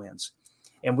playoff wins.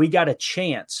 And we got a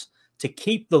chance to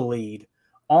keep the lead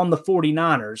on the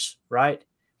 49ers, right,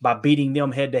 by beating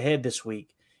them head-to-head this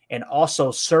week and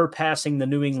also surpassing the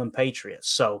New England Patriots.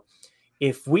 So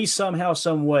if we somehow,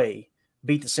 some way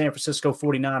beat the San Francisco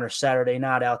 49ers Saturday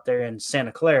night out there in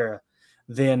Santa Clara,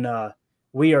 then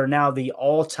we are now the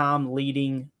all-time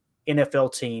leading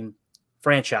NFL team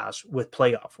franchise with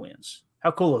playoff wins.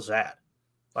 How cool is that?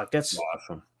 Like, that's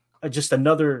awesome. Just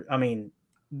another, I mean,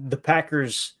 the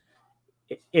Packers,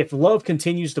 if Love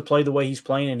continues to play the way he's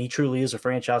playing and he truly is a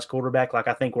franchise quarterback, like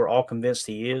I think we're all convinced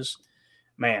he is,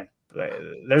 man,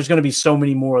 there's going to be so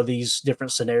many more of these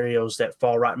different scenarios that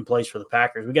fall right in place for the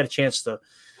Packers. We got a chance to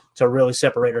really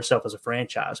separate ourselves as a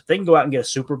franchise. If they can go out and get a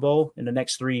Super Bowl in the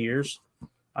next 3 years,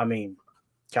 I mean,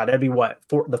 God, that'd be what,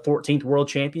 the 14th World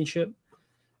Championship?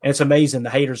 And it's amazing. The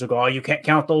haters will go, oh, you can't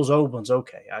count those old ones.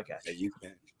 Okay, I got you. Yeah, you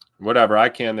can. Whatever, I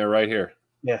can. They're right here.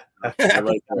 Yeah. They're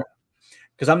right there.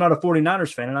 Because I'm not a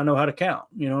 49ers fan, and I know how to count.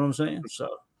 You know what I'm saying? So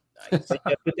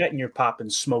put that in your pop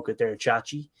and smoke it there,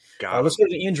 Chachi. Let's go to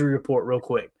the injury report real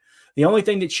quick. The only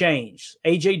thing that changed,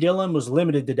 A.J. Dillon was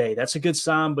limited today. That's a good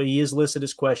sign, but he is listed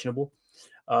as questionable.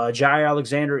 Jair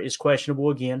Alexander is questionable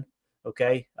again.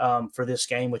 okay, for this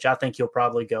game, which I think he'll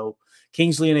probably go.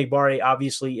 Kingsley Enagbare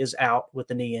obviously is out with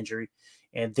the knee injury.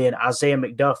 And then Isaiah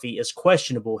McDuffie is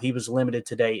questionable. He was limited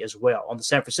today as well. On the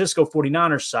San Francisco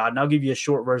 49ers side, and I'll give you a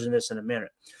short version of this in a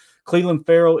minute, Cleveland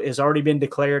Farrell has already been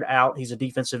declared out. He's a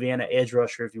defensive end, an edge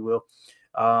rusher, if you will.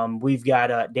 We've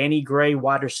got Danny Gray,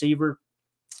 wide receiver.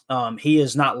 He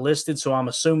is not listed, so I'm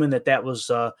assuming that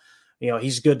was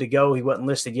he's good to go. He wasn't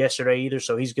listed yesterday either,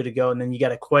 so he's good to go. And then you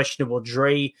got a questionable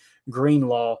Dre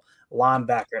Greenlaw,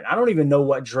 linebacker. And I don't even know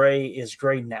what Dre is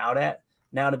grading out at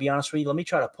now, to be honest with you. Let me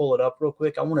try to pull it up real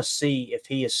quick. I want to see if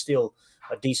he is still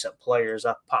a decent player as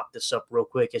I pop this up real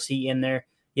quick. Is he in there?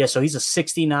 Yeah, so he's a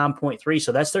 69.3.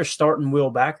 So that's their starting wheel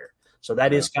backer. So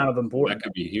that is kind of important. That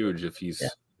could be huge if he's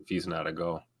not a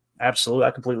go. Absolutely.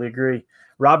 I completely agree.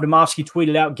 Rob Domofsky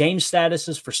tweeted out game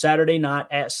statuses for Saturday night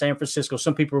at San Francisco.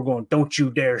 Some people were going, don't you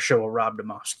dare show a Rob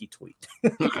Domofsky tweet.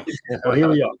 Well, here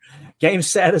we are. Game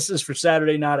statuses for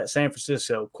Saturday night at San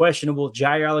Francisco. Questionable,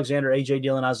 Jair Alexander, A.J.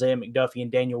 Dillon, Isaiah McDuffie,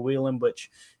 and Daniel Wheeling, which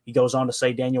he goes on to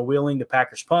say Daniel Wheeling, the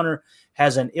Packers punter,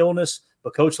 has an illness,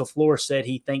 but Coach LaFleur said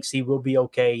he thinks he will be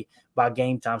okay by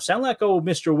game time. Sound like old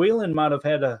Mr. Wheeling might have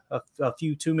had a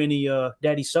few too many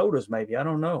daddy sodas, maybe. I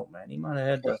don't know, man. He might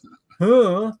have had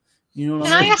you know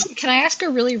what I mean? Can I ask a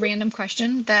really random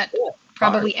question that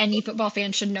probably any football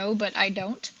fan should know, but I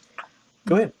don't?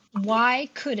 Go ahead. Why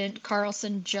couldn't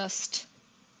Carlson just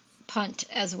punt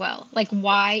as well? Like,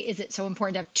 why is it so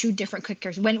important to have two different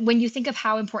kickers? When you think of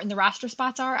how important the roster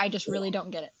spots are, I just really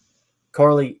don't get it.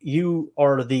 Carly, you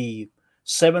are the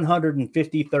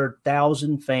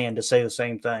 753,000 fan to say the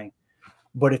same thing.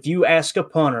 But if you ask a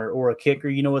punter or a kicker,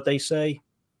 you know what they say?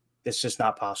 It's just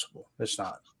not possible. It's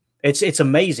not. It's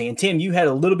amazing. And Tim, you had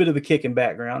a little bit of a kicking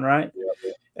background, right?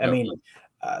 Yep. I mean,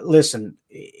 listen,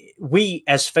 we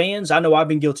as fans, I know I've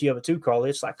been guilty of it too, Carly.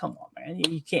 It's like, come on, man,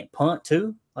 you can't punt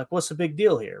too. Like, what's the big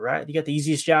deal here, right? You got the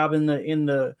easiest job in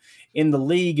the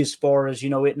league as far as,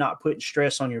 it not putting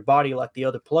stress on your body like the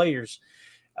other players.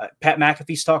 Pat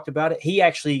McAfee's talked about it. He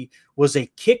actually was a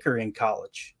kicker in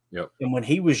college. Yep. And when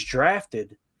he was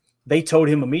drafted, they told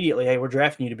him immediately, hey, we're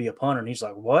drafting you to be a punter. And he's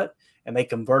like, what? And they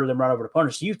converted him right over to punter.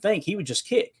 So you think he would just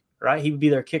kick, right? He would be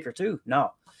their kicker too.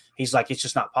 No. He's like, it's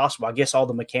just not possible. I guess all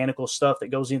the mechanical stuff that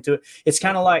goes into it. It's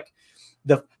kind of like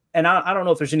and I don't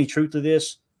know if there's any truth to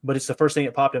this, but it's the first thing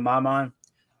that popped in my mind.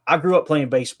 I grew up playing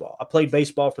baseball. I played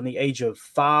baseball from the age of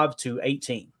 5 to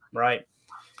 18, right?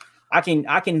 I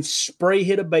can spray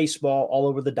hit a baseball all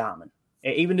over the diamond.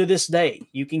 Even to this day,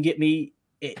 you can get me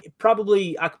I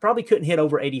probably couldn't hit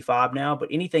over 85 now, but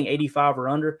anything 85 or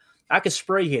under, I could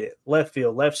spray hit it. Left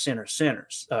field, left center,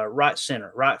 right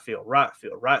center, right field, right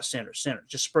center.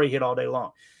 Just spray hit all day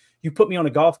long. You put me on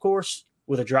a golf course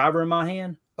with a driver in my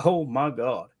hand, oh my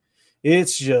God.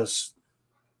 It's a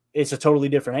totally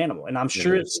different animal. And I'm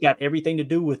sure it's got everything to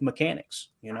do with mechanics,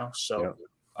 so. Yeah.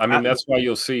 I mean, that's why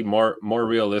you'll see more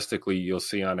realistically, you'll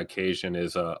see on occasion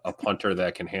is a punter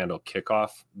that can handle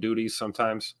kickoff duties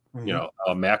sometimes.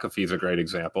 Mm-hmm. McAfee's a great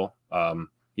example.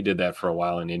 He did that for a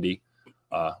while in Indy,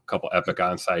 a couple epic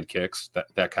onside kicks,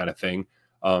 that kind of thing.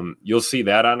 You'll see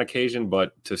that on occasion,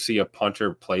 but to see a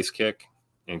punter place kick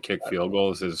and kick field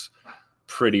goals is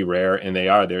pretty rare. And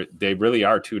they really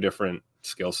are two different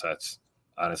skill sets,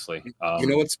 honestly.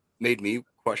 What's made me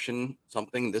question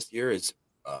something this year is,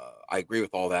 I agree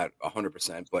with all that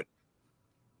 100%, but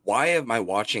why am I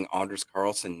watching Anders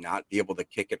Carlson not be able to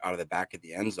kick it out of the back of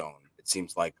the end zone? It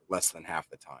seems like less than half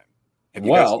the time. Have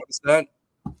you guys noticed that?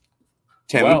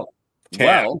 Tim? Well,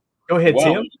 go ahead,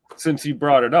 Tim. Since you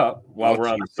brought it up while we're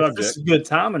on the subject. This is good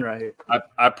timing right here.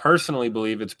 I personally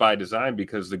believe it's by design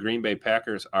because the Green Bay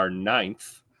Packers are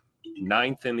ninth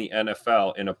in the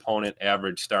NFL in opponent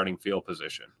average starting field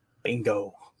position.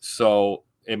 Bingo. So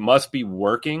it must be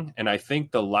working, and I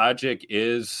think the logic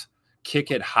is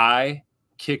kick it high,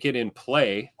 kick it in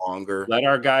play, longer, let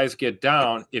our guys get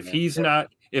down. If that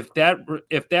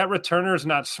returner is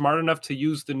not smart enough to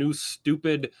use the new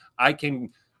stupid, I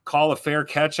can call a fair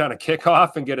catch on a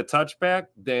kickoff and get a touchback,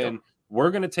 then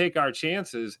we're going to take our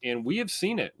chances. And we have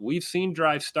seen it. We've seen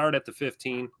drives start at the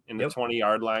 15 in the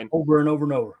 20-yard line over and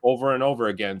over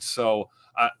again. So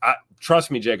I trust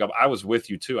me, Jacob, I was with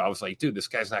you too. I was like, dude, this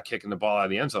guy's not kicking the ball out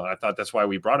of the end zone. I thought that's why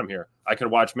we brought him here. I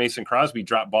could watch Mason Crosby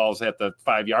drop balls at the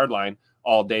 5-yard line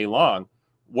all day long.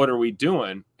 What are we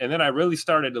doing? And then I really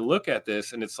started to look at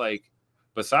this, and it's like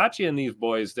Bisaccia and these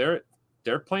boys, they're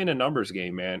playing a numbers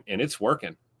game, man, and it's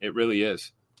working. It really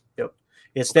is. Yep.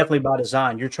 It's definitely by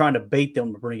design. You're trying to bait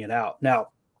them to bring it out. Now,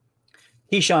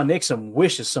 Keyshawn Nixon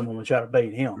wishes someone would try to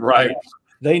bait him. Right.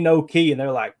 They know Key, and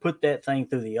they're like, put that thing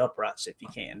through the uprights if you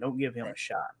can. Don't give him a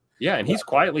shot. Yeah, and he's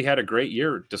quietly had a great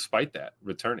year despite that,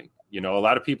 returning. A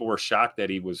lot of people were shocked that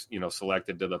he was,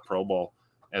 selected to the Pro Bowl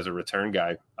as a return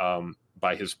guy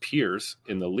by his peers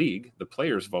in the league. The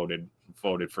players voted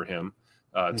for him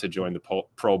to join the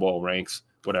Pro Bowl ranks,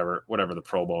 whatever the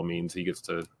Pro Bowl means. He gets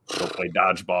to go play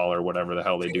dodgeball or whatever the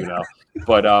hell they do now.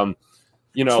 But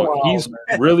he's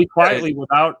really quietly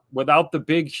without the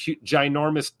big,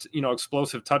 ginormous,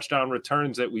 explosive touchdown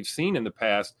returns that we've seen in the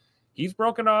past. He's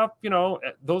broken off,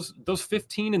 those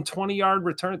 15 and 20 yard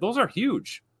returns. Those are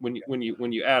huge when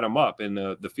you add them up in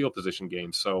the field position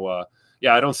games. So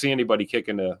I don't see anybody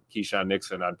kicking to Keyshawn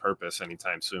Nixon on purpose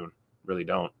anytime soon. Really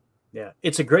don't. Yeah,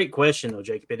 it's a great question though,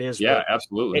 Jacob. It is. Yeah,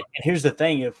 absolutely. And here's the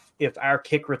thing: if our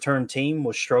kick return team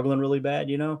was struggling really bad,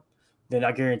 then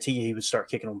I guarantee you he would start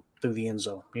kicking them through the end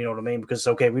zone. You know what I mean? Because,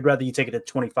 we'd rather you take it at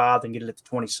 25 than get it at the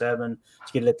 27,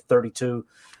 to get it at the 32.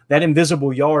 That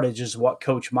invisible yardage is what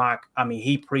Coach Mike,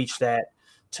 he preached that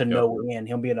to no end.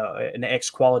 Him being an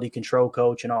ex-quality control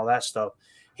coach and all that stuff,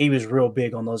 he was real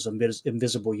big on those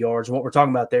invisible yards. And what we're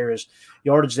talking about there is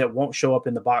yardage that won't show up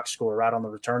in the box score, right on the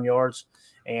return yards.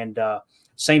 And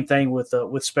same thing with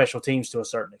special teams to a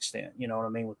certain extent. You know what I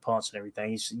mean? With punts and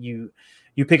everything.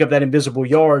 You pick up that invisible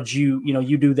yards, you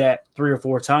do that 3 or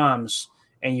 4 times,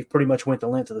 and you pretty much went the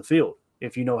length of the field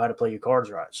if you know how to play your cards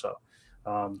right. So,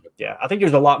 I think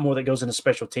there's a lot more that goes into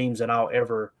special teams than I'll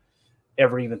ever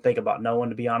even think about knowing,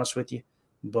 to be honest with you.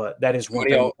 But that is one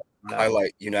thing.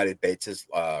 Highlight United Bates's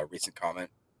recent comment.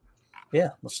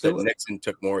 Yeah, let's do it. Nixon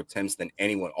took more attempts than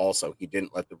anyone. Also, he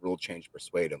didn't let the rule change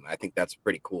persuade him. I think that's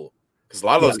pretty cool because a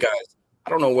lot of those guys, I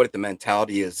don't know what the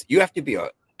mentality is. You have to be a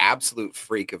absolute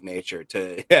freak of nature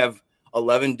to have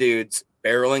 11 dudes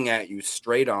barreling at you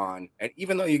straight on, and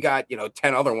even though you got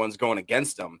 10 other ones going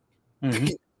against them,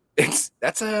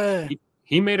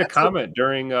 he made a comment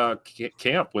during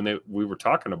camp when we were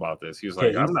talking about this. He was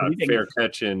like, I'm not fair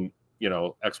catching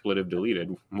expletive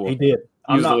deleted. He did.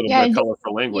 Use a little bit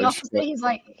colorful language. He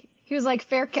was like,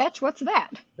 fair catch, what's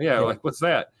that? Yeah, like what's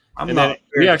that? And then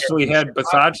we actually had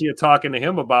Basaglia talking to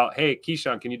him about, hey,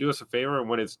 Keyshawn, can you do us a favor? And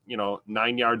when it's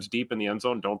 9 yards deep in the end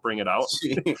zone, don't bring it out.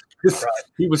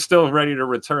 He was still ready to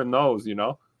return those,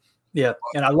 Yeah,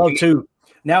 and I love too.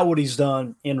 Now what he's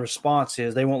done in response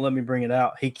is they won't let me bring it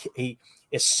out. He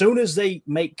as soon as they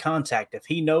make contact, if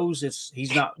he knows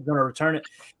he's not going to return it,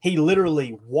 he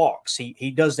literally walks.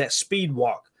 He does that speed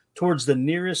walk towards the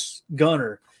nearest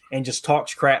gunner and just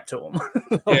talks crap to him.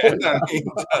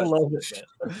 I love it, man.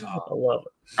 I love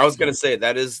it. I was going to say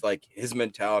that is like his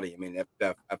mentality. I mean, if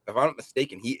I'm not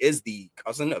mistaken, he is the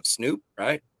cousin of Snoop,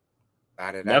 right?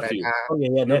 Nephew. Oh,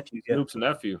 yeah, nephew. Snoop's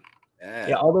nephew.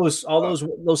 Yeah, all those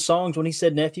songs, when he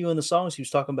said nephew in the songs, he was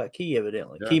talking about Key,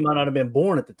 evidently. Yeah. Key might not have been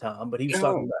born at the time, but he was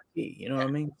talking about Key. You know what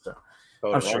I mean? So,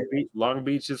 I'm sure. Long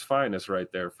Beach's finest right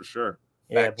there for sure.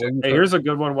 Yeah. Hey, here's a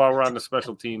good one while we're on the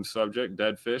special teams subject,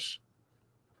 dead fish.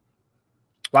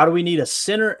 Why do we need a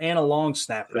center and a long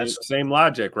snapper? That's same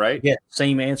logic, right? Yeah,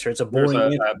 same answer. It's a boring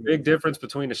There's answer. a big difference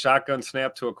between a shotgun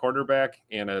snap to a quarterback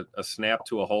and a snap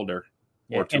to a holder.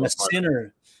 Yeah, and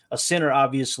a center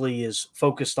obviously is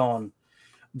focused on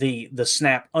the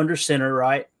snap under center,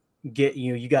 right?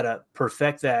 You got to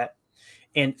perfect that.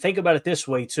 And think about it this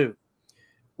way too.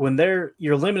 When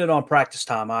you're limited on practice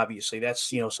time, obviously that's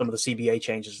some of the CBA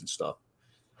changes and stuff.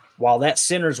 While that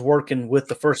center's working with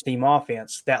the first team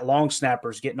offense, that long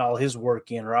snapper's getting all his work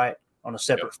in, right, on a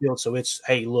separate field. So it's,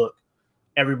 hey, look,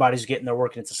 everybody's getting their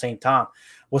work in at the same time.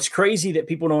 What's crazy that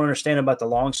people don't understand about the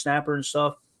long snapper and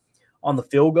stuff on the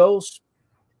field goals,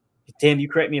 Tim, you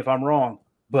correct me if I'm wrong,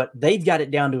 but they've got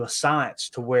it down to a science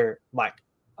to where, like,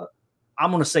 I'm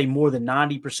going to say more than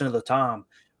 90% of the time,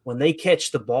 when they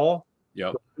catch the ball,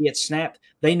 get snapped,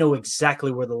 they know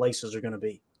exactly where the laces are going to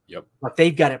be. Yep. Like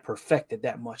they've got it perfected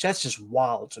that much. That's just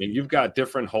wild. And you've got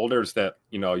different holders that,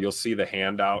 you'll see the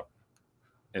handout,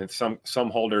 and some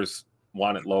holders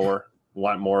want it lower,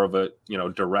 want more of a,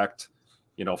 direct,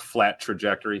 flat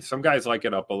trajectory. Some guys like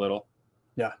it up a little.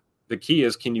 Yeah. The key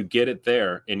is, can you get it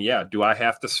there? And do I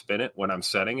have to spin it when I'm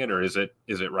setting it, or is it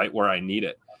right where I need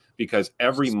it? Because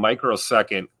every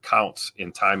microsecond counts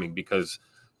in timing, because,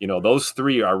 those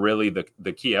three are really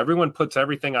the key. Everyone puts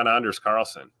everything on Anders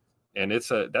Carlson. And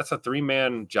that's a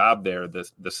 3-man job there,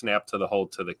 the snap to the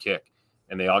hold to the kick.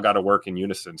 And they all got to work in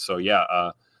unison. So,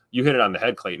 you hit it on the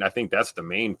head, Clayton. I think that's the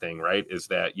main thing, right, is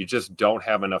that you just don't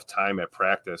have enough time at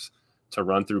practice to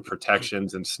run through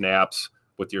protections and snaps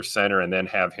with your center and then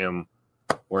have him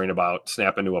worrying about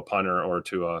snapping to a punter or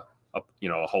to a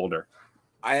holder.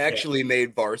 I actually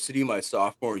made varsity my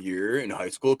sophomore year in high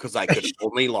school because I could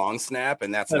only long snap,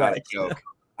 and that's not a joke.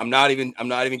 I'm not even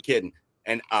kidding.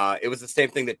 And it was the same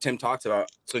thing that Tim talked about.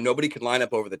 So nobody could line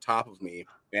up over the top of me,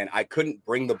 and I couldn't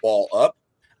bring the ball up.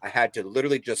 I had to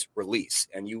literally just release.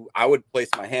 And I would place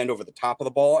my hand over the top of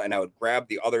the ball, and I would grab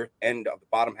the other end of the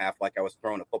bottom half like I was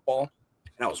throwing a football.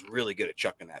 And I was really good at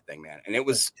chucking that thing, man. And it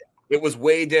was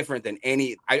way different than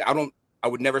any. I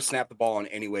would never snap the ball in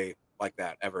any way like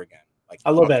that ever again. Like, I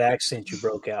love that accent you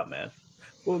broke out, man.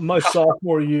 Well, my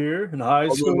sophomore year in high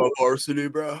school, my varsity,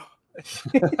 bro.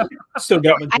 Still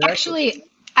got my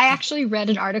I actually read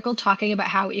an article talking about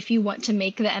how if you want to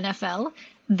make the NFL,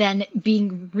 then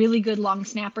being really good long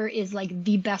snapper is like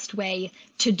the best way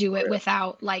to do it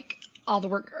without like all the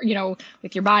work,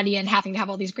 with your body and having to have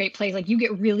all these great plays. Like you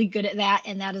get really good at that,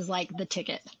 and that is like the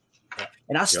ticket.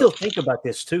 And I still think about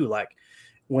this too. Like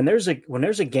when there's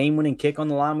a game-winning kick on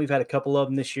the line, we've had a couple of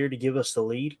them this year to give us the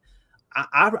lead.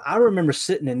 I remember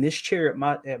sitting in this chair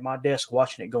at my desk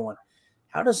watching it going,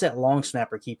 how does that long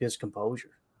snapper keep his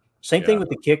composure? Same thing with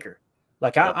the kicker.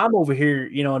 Like I'm over here,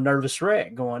 a nervous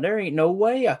wreck going, there ain't no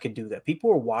way I could do that.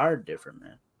 People are wired different,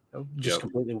 man. Just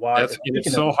completely wired.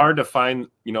 It's so hard to find,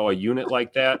 a unit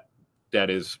like that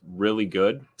is really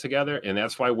good together. And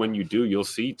that's why when you do, you'll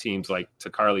see teams like, to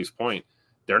Carly's point,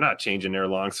 they're not changing their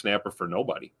long snapper for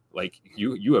nobody. Like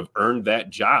you have earned that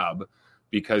job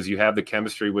because you have the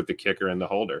chemistry with the kicker and the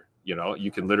holder.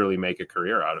 You can literally make a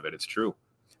career out of it. It's true.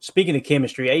 Speaking of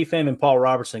chemistry, AFAM and Paul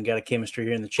Robertson got a chemistry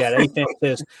here in the chat. AFAM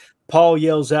says Paul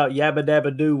yells out "yabba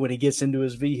dabba doo" when he gets into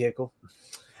his vehicle,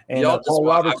 and Paul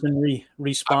Robertson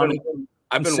responded.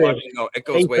 I've been watching. It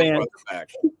goes way further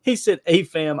back. He said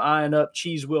AFAM eyeing up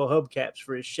cheese wheel hubcaps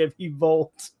for his Chevy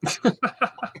Volt. God,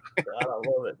 I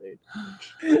love it,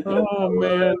 dude. Oh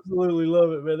man, absolutely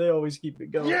love it, man. They always keep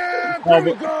it going. Yeah, there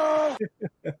we go.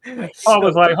 Paul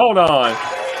was like, "Hold on."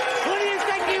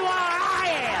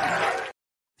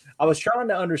 I was trying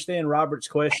to understand Robert's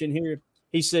question here.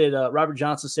 He said, Robert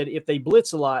Johnson said, if they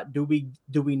blitz a lot, do we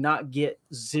not get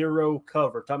zero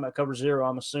cover? Talking about cover zero,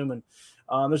 I'm assuming.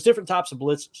 There's different types of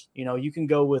blitzes. You can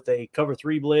go with a cover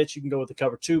 3 blitz. You can go with a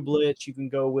cover 2 blitz. You can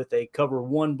go with a cover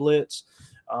 1 blitz.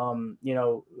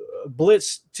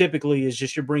 Blitz typically is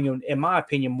just you're bringing, in my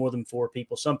opinion, more than 4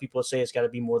 people. Some people say it's got to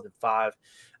be more than 5.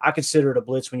 I consider it a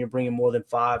blitz when you're bringing more than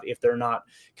 5 if they're not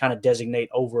kind of designate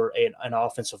over an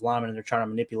offensive lineman and they're trying to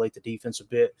manipulate the defense a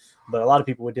bit. But a lot of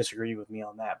people would disagree with me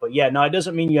on that. But, yeah, no, it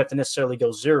doesn't mean you have to necessarily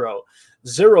go zero.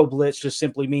 Zero blitz just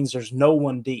simply means there's no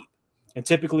one deep. And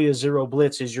typically a zero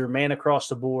blitz is your man across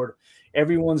the board.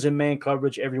 Everyone's in man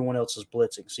coverage. Everyone else is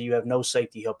blitzing. So you have no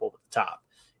safety help over the top,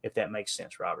 if that makes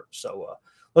sense, Robert. So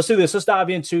let's do this. Let's dive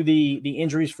into the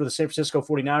injuries for the San Francisco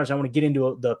 49ers. I want to get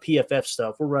into the PFF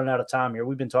stuff. We're running out of time here.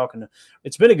 We've been talking.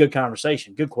 It's been a good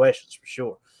conversation. Good questions for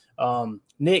sure.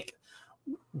 Nick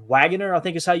Wagoner, I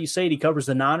think is how you say it. He covers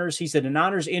the Niners. He said the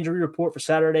Niners injury report for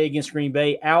Saturday against Green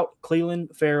Bay: out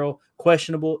Cleveland Farrell,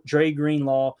 questionable, Dre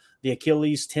Greenlaw, the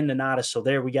Achilles tendonitis. So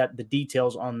there we got the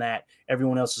details on that.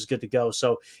 Everyone else is good to go.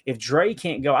 So if Dre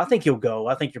can't go, I think he'll go.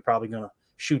 I think you're probably going to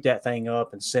shoot that thing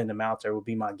up and send him out there would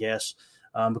be my guess,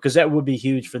 because that would be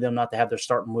huge for them not to have their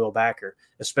starting Will backer,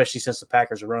 especially since the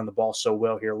Packers are running the ball so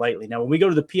well here lately. Now, when we go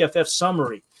to the PFF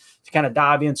summary to kind of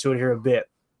dive into it here a bit,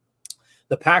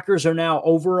 the Packers are now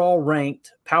overall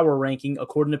ranked, power ranking,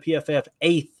 according to PFF,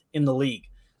 8th in the league.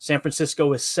 San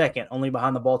Francisco is 2nd, only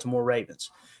behind the Baltimore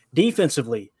Ravens.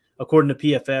 Defensively, according to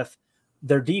PFF,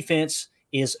 their defense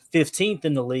is 15th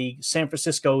in the league. San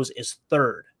Francisco's is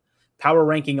 3rd. Power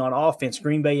ranking on offense,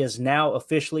 Green Bay is now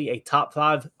officially a top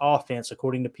 5 offense,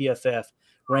 according to PFF,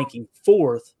 ranking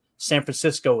 4th. San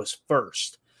Francisco is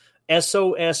 1st.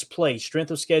 SOS play,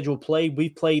 strength of schedule play, we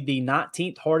played the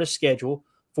 19th hardest schedule.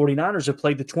 49ers have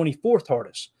played the 24th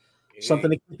hardest.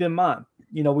 Something to keep in mind.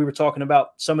 We were talking about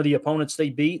some of the opponents they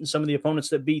beat and some of the opponents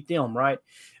that beat them, right?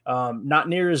 Not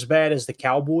near as bad as the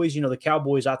Cowboys. The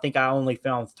Cowboys, I think I only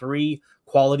found 3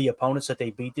 quality opponents that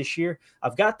they beat this year.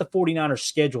 I've got the 49ers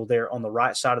schedule there on the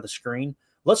right side of the screen.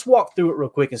 Let's walk through it real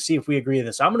quick and see if we agree with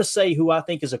this. I'm going to say who I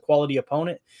think is a quality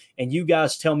opponent, and you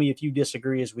guys tell me if you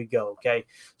disagree as we go, okay?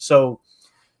 So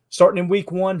starting in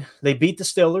week 1, they beat the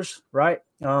Steelers, right?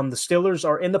 The Steelers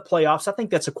are in the playoffs. I think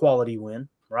that's a quality win,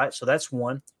 right? So that's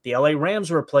 1. The LA Rams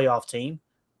are a playoff team.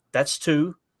 That's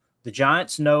 2. The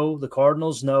Giants, no. The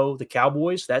Cardinals, no. The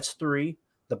Cowboys, that's 3.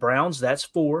 The Browns, that's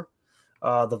 4.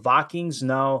 The Vikings,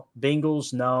 no.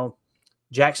 Bengals, no.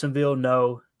 Jacksonville,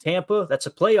 no. Tampa, that's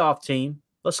a playoff team.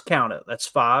 Let's count it. That's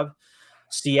 5.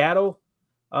 Seattle,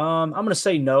 I'm going to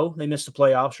say no. They missed the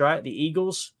playoffs, right? The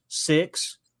Eagles,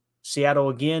 6. Seattle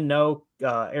again, no.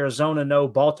 Arizona, no.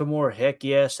 Baltimore, heck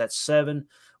yes, that's 7.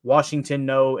 Washington,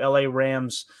 no. LA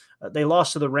Rams, they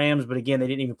lost to the Rams, but again, they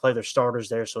didn't even play their starters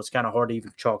there, so it's kind of hard to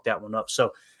even chalk that one up.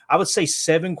 So I would say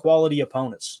 7 quality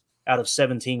opponents out of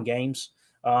 17 games.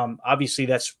 Obviously,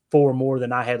 that's 4 more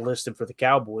than I had listed for the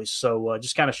Cowboys. So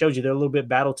just kind of shows you they're a little bit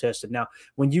battle tested. Now,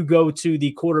 when you go to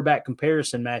the quarterback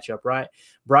comparison matchup, right?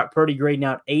 Brock Purdy grading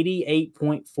out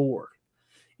 88.4,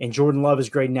 and Jordan Love is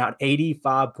grading out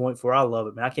 85.4. I love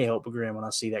it, man. I can't help but grin when I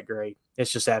see that grade.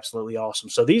 It's just absolutely awesome.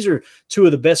 So these are 2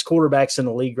 of the best quarterbacks in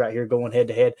the league right here going head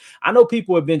to head. I know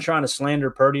people have been trying to slander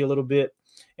Purdy a little bit,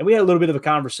 and we had a little bit of a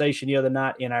conversation the other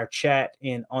night in our chat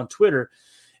on Twitter.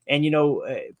 And,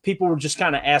 people were just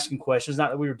kind of asking questions,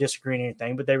 not that we were disagreeing or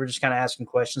anything, but they were just kind of asking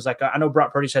questions. Like, I know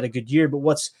Brock Purdy's had a good year,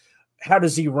 but how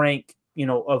does he rank,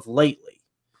 of lately?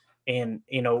 And,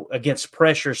 against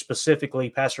pressure, specifically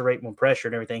passer rate when pressure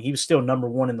and everything, he was still number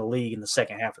 1 in the league in the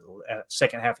second half of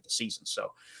the season.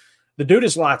 So the dude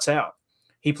is lights out.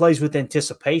 He plays with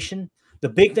anticipation. The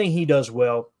big thing he does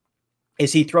well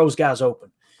is he throws guys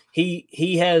open.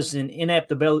 He has an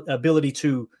inept ability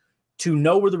to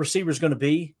know where the receiver is going to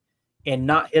be and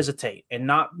not hesitate and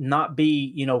not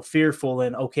be, fearful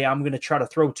and, okay, I'm going to try to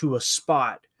throw to a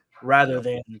spot rather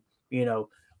than,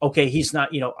 okay, he's not,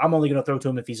 I'm only going to throw to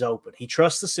him if he's open. He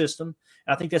trusts the system.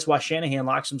 And I think that's why Shanahan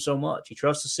likes him so much. He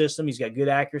trusts the system. He's got good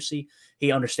accuracy.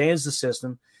 He understands the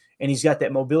system, and he's got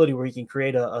that mobility where he can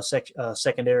create a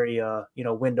secondary,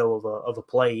 window of a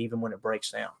play even when it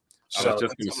breaks down. I was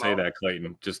just going to say that,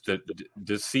 Clayton, just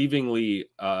deceivingly,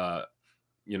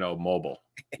 mobile.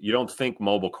 You don't think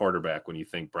mobile quarterback when you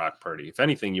think Brock Purdy. If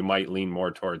anything, you might lean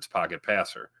more towards pocket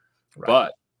passer.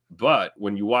 Right. But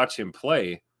when you watch him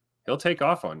play, he'll take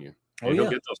off on you. And he'll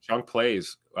get those chunk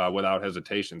plays without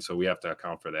hesitation. So we have to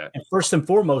account for that. And first and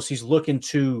foremost, he's looking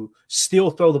to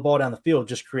still throw the ball down the field,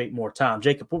 just create more time.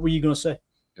 Jacob, what were you going to say?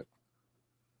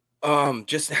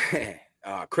 Just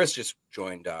Chris just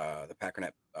joined the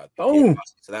Packernet. So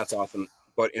that's awesome.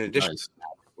 But in addition to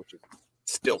that, which is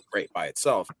still great by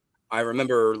itself, I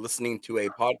remember listening to a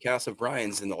podcast of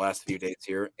Ryan's in the last few days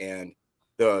here, and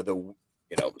the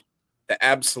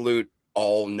absolute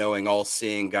all-knowing,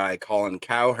 all-seeing guy, Colin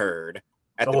Cowherd,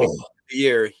 at the beginning of the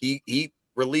year, he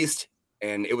released,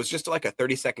 and it was just like a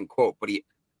 30-second quote, but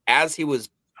as he was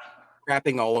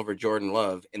crapping all over Jordan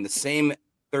Love, in the same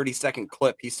 30-second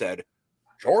clip, he said,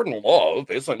 Jordan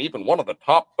Love isn't even one of the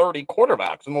top 30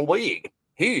 quarterbacks in the league.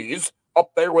 He's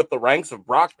up there with the ranks of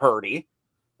Brock Purdy,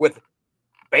 with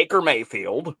Baker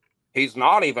Mayfield. He's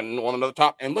not even one of the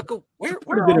top. And look, we're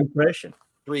good impression.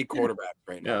 3 quarterbacks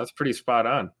right now. Yeah, that's pretty spot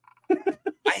on.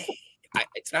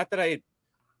 It's not that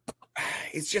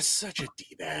it's just such a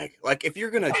D-bag. Like, if you're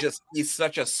going to just be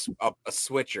such a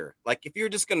switcher, like if you're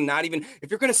just going to if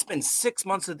you're going to spend 6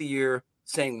 months of the year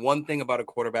saying one thing about a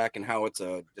quarterback and how it's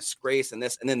a disgrace and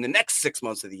this, and then the next 6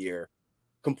 months of the year,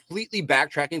 completely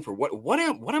backtracking for what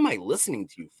am I listening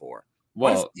to you for?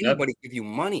 Why does anybody give you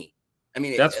money? I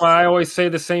mean, that's why I always say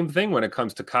the same thing when it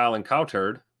comes to Colin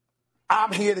Cowherd.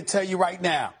 I'm here to tell you right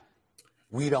now,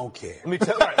 we don't care. Let me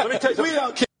tell you, we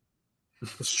don't care.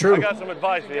 It's true. I got some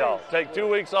advice for y'all. Take 2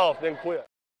 weeks off, then quit.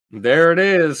 There it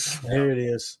is. There it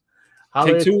is.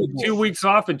 Take two weeks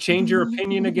off and change your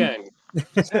opinion again.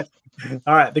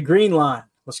 All right, the green line.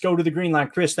 Let's go to the green line.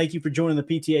 Chris, thank you for joining the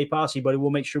PTA posse, buddy. We'll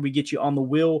make sure we get you on the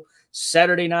wheel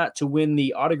Saturday night to win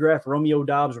the autographed Romeo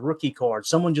Doubs rookie card.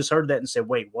 Someone just heard that and said,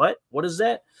 wait, what? What is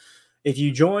that? If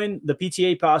you join the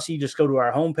PTA posse, just go to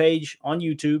our homepage on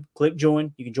YouTube, click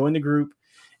join. You can join the group.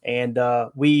 And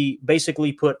we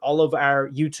basically put all of our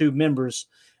YouTube members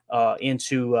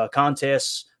into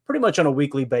contests pretty much on a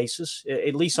weekly basis,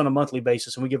 at least on a monthly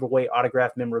basis. And we give away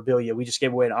autographed memorabilia. We just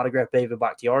gave away an autographed David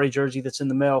Bakhtiari jersey that's in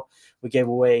the mail. We gave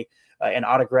away an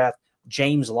autographed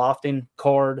James Lofton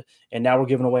card. And now we're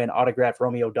giving away an autographed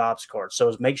Romeo Doubs card.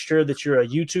 So make sure that you're a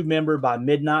YouTube member by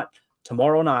midnight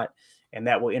tomorrow night, and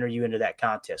that will enter you into that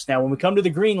contest. Now, when we come to the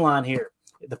green line here,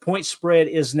 the point spread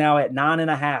is now at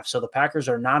 9.5. So the Packers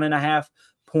are 9.5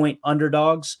 point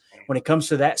underdogs. When it comes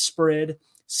to that spread,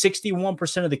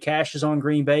 61% of the cash is on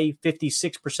Green Bay.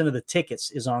 56% of the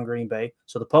tickets is on Green Bay.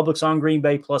 So the public's on Green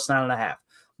Bay plus 9.5.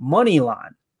 Money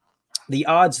line, the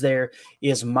odds there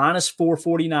is minus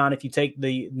 449 if you take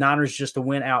the Niners just to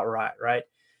win outright, right?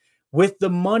 With the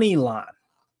money line,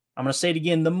 I'm going to say it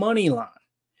again, the money line,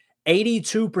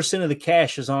 82% of the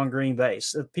cash is on Green Bay.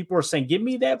 So people are saying, give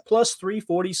me that plus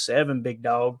 347, big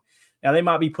dog. Now, they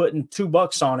might be putting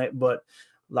 $2 on it, but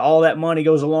all that money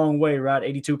goes a long way, right?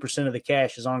 82% of the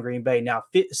cash is on Green Bay. Now,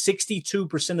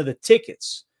 62% of the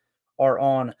tickets are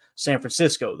on San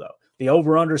Francisco, though. The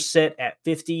over-under set at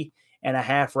 50,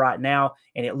 1.5 right now,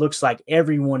 and it looks like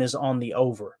everyone is on the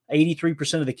over.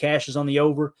 83% of the cash is on the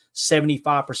over.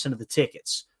 75% of the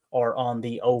tickets are on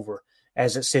the over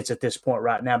as it sits at this point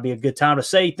right now. Be a good time to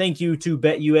say thank you to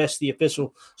BetUS, the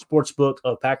official sports book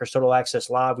of Packers Total Access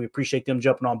Live. We appreciate them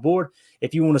jumping on board.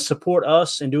 If you want to support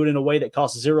us and do it in a way that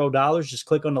costs $0, just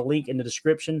click on the link in the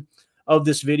description of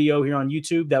this video here on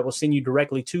YouTube. That will send you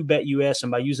directly to BetUS,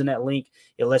 and by using that link,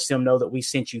 it lets them know that we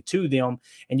sent you to them,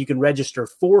 and you can register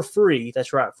for free.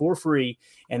 That's right, for free,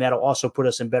 and that'll also put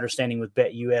us in better standing with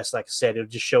BetUS. Like I said, it'll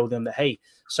just show them that, hey,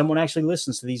 someone actually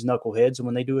listens to these knuckleheads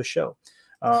when they do a show.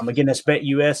 Again, that's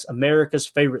BetUS, America's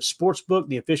favorite sports book,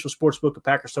 the official sports book of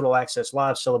Packers Total Access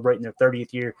Live, celebrating their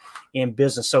 30th year in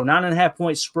business. So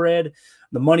 9.5-point spread.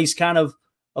 The money's kind of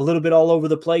a little bit all over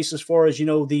the place as far as,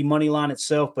 the money line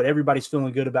itself, but everybody's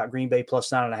feeling good about Green Bay plus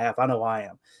 9.5. I know I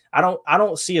am. I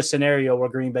don't see a scenario where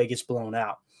Green Bay gets blown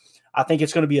out. I think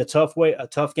it's going to be a tough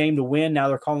game to win. Now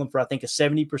they're calling for, I think, a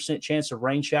 70% chance of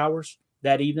rain showers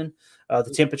that evening.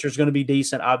 The temperature is going to be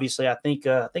decent. Obviously, I think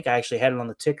I actually had it on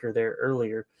the ticker there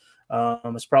earlier.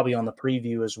 It's probably on the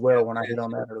preview as well when I hit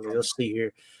on that earlier. Let's see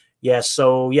here. Yeah,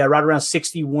 so, right around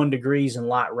 61 degrees and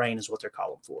light rain is what they're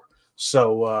calling for.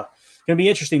 So, it's going to be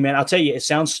interesting, man. I'll tell you, it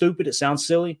sounds stupid. It sounds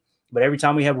silly. But every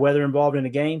time we have weather involved in a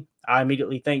game, I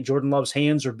immediately think Jordan Love's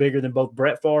hands are bigger than both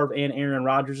Brett Favre and Aaron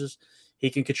Rodgers's. He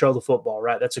can control the football,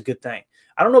 right? That's a good thing.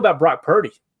 I don't know about Brock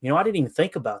Purdy. I didn't even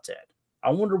think about that.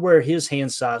 I wonder where his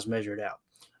hand size measured out.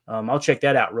 I'll check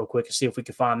that out real quick and see if we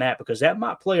can find that, because that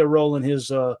might play a role in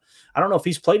his I don't know if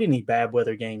he's played any bad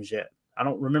weather games yet. I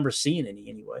don't remember seeing any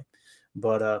anyway.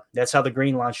 But that's how the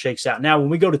green line shakes out. Now, when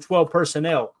we go to 12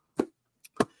 personnel,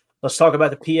 let's talk about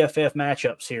the PFF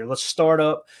matchups here. Let's start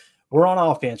up. We're on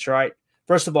offense, right?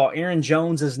 First of all, Aaron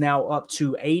Jones is now up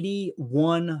to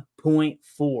 81.4.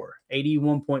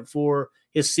 81.4.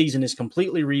 His season is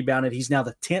completely rebounded. He's now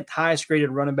the 10th highest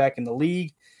graded running back in the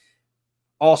league.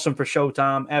 Awesome for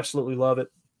Showtime. Absolutely love it.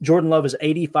 Jordan Love is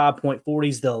 85.4.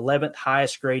 He's the 11th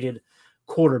highest graded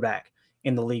quarterback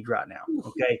in the league right now.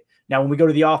 Okay. Now, when we go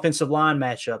to the offensive line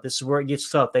matchup, this is where it gets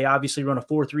tough. They obviously run a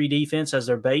 4-3 defense as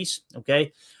their base.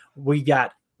 Okay. We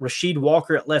got Rasheed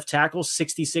Walker at left tackle,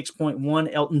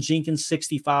 66.1. Elton Jenkins,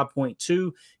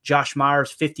 65.2. Josh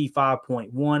Myers,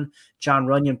 55.1. John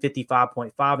Runyon,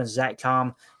 55.5. And Zach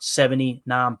Tom,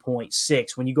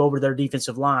 79.6. When you go over to their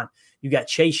defensive line, you got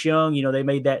Chase Young. They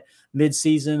made that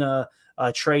midseason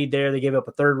trade there. They gave up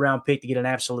a third-round pick to get an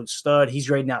absolute stud. He's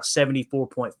rating out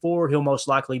 74.4. He'll most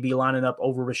likely be lining up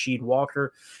over Rasheed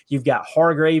Walker. You've got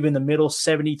Hargrave in the middle,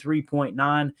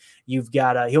 73.9. You've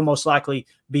got he'll most likely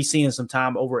be seeing some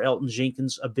time over Elton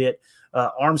Jenkins a bit.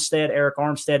 Eric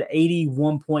Armstead,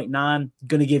 81.9.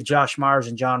 Going to give Josh Myers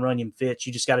and John Runyon fits.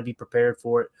 You just got to be prepared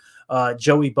for it.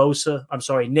 Nick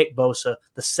Bosa,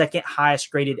 the second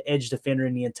highest graded edge defender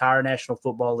in the entire National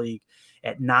Football League,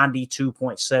 at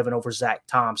 92.7 over Zach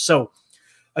Tom. So,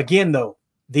 again, though,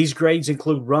 these grades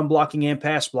include run blocking and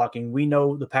pass blocking. We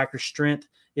know the Packers' strength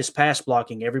is pass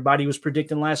blocking. Everybody was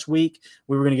predicting last week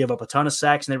we were going to give up a ton of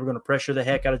sacks and they were going to pressure the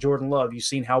heck out of Jordan Love. You've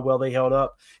seen how well they held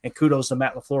up, and kudos to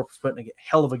Matt LaFleur for putting a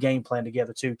hell of a game plan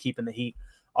together, too, keeping the heat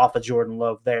off of Jordan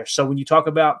Love there. So, when you talk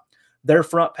about their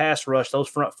front pass rush, those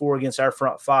front four against our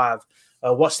front five,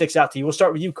 what sticks out to you? We'll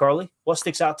start with you, Carly. What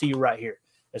sticks out to you right here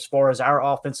as far as our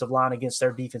offensive line against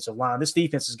their defensive line? This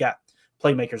defense has got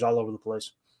playmakers all over the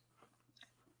place.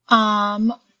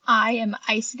 I am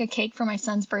icing a cake for my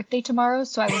son's birthday tomorrow,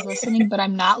 so I was listening, but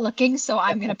I'm not looking, so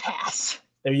I'm going to pass.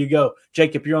 There you go.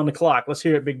 Jacob, you're on the clock. Let's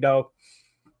hear it, big dog.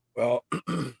 Well,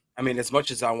 as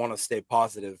much as I want to stay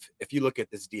positive, if you look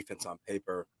at this defense on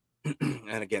paper,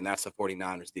 and again, that's the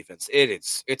 49ers defense,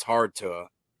 it's hard to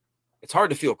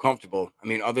feel comfortable.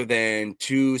 Other than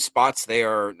 3 spots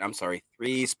there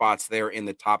in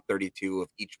the top 32 of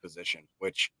each position,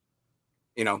 which,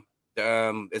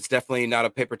 it's definitely not a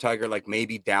paper tiger like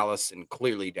maybe Dallas, and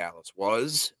clearly Dallas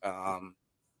was.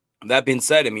 That being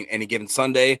said, any given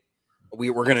Sunday,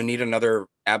 we're going to need another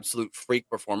absolute freak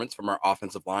performance from our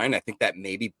offensive line. I think that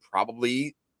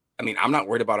probably, I'm not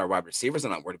worried about our wide receivers.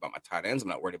 I'm not worried about my tight ends. I'm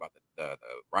not worried about the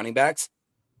running backs.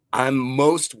 I'm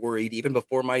most worried, even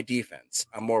before my defense,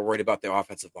 I'm more worried about the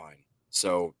offensive line.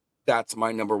 So that's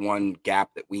my number one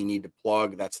gap that we need to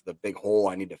plug. That's the big hole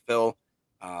I need to fill.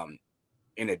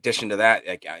 In addition to that,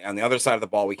 on the other side of the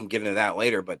ball, we can get into that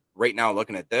later. But right now,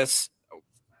 looking at this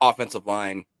offensive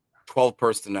line, 12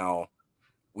 personnel,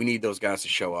 we need those guys to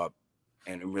show up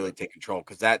and really take control.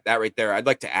 Because that right there, I'd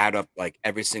like to add up like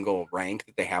every single rank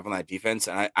that they have on that defense.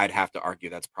 And I'd have to argue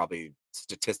that's probably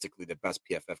statistically the best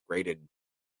PFF graded,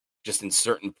 just in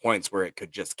certain points where it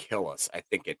could just kill us. I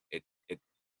think it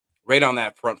right on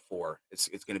that front four. It's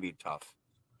going to be tough.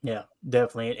 Yeah,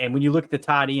 definitely. And when you look at the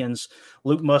tight ends,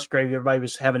 Luke Musgrave, everybody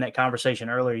was having that conversation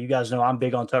earlier. You guys know I'm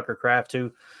big on Tucker Kraft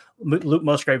too. Luke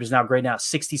Musgrave is now grading out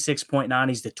 66.9.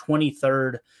 He's the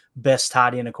 23rd best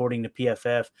tight end according to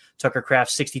PFF. Tucker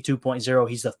Kraft 62.0.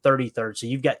 He's the 33rd. So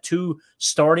you've got two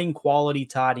starting quality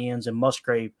tight ends, and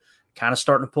Musgrave kind of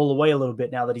starting to pull away a little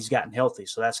bit now that he's gotten healthy.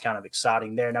 So that's kind of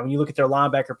exciting there. Now, when you look at their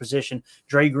linebacker position,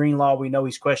 Dre Greenlaw, we know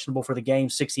he's questionable for the game,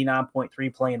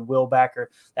 69.3, playing will backer.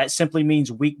 That simply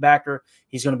means weak backer.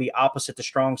 He's going to be opposite the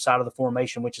strong side of the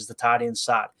formation, which is the tight end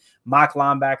side. Mike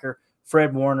linebacker,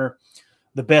 Fred Warner,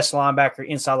 the best linebacker,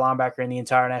 inside linebacker in the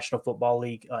entire National Football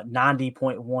League,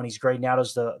 90.1. He's grading out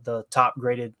as the top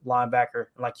graded linebacker.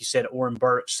 And like you said, Oren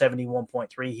Burke,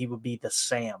 71.3. He would be the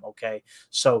Sam, okay?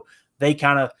 So they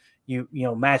kind of, you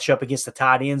know, match up against the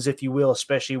tight ends, if you will,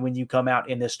 especially when you come out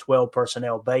in this 12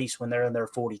 personnel base when they're in their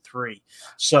 43.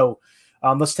 So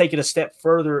let's take it a step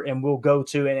further, and we'll go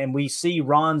to and we see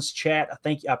Ron's chat.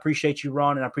 I appreciate you,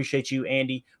 Ron, and I appreciate you,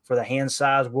 Andy, for the hand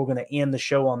size. We're going to end the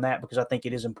show on that because I think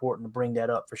it is important to bring that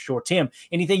up for sure. Tim,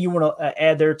 anything you want to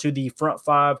add there to the front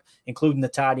five, including the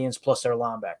tight ends plus their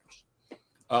linebackers?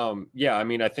 Yeah, I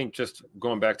mean, I think just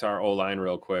going back to our O-line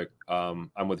real quick, I'm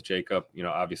with Jacob. You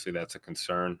know, obviously that's a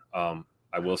concern.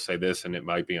 I will say this, and it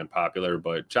might be unpopular,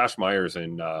 but Josh Myers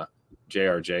and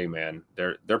JRJ, man,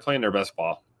 they're playing their best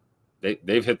ball.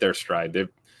 They've hit their stride. The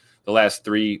last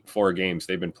 3-4 games,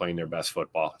 they've been playing their best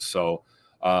football. So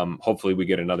hopefully we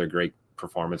get another great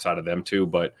performance out of them too.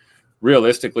 But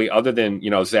realistically, other than,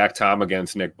 you know, Zach Tom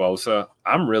against Nick Bosa,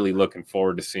 I'm really looking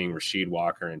forward to seeing Rasheed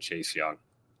Walker and Chase Young.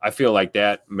 I feel like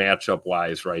that matchup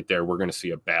wise right there, we're going to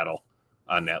see a battle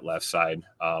on that left side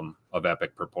of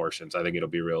epic proportions. I think it'll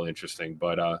be real interesting.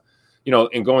 But, you know,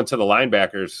 and going to the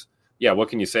linebackers, yeah, what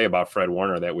can you say about Fred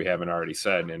Warner that we haven't already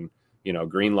said? And, you know,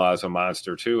 Greenlaw is a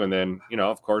monster too. And then, you know,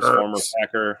 of course,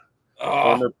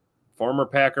 former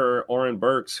Packer Oren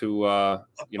Burks, who,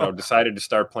 you know, decided to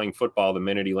start playing football the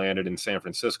minute he landed in San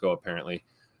Francisco, apparently.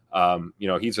 You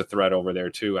know, he's a threat over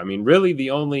there too. I mean,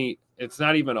 really it's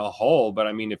not even a hole, but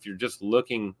I mean, if you're just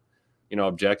looking, you know,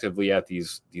 objectively at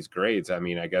these grades, I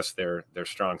mean, I guess their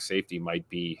strong safety might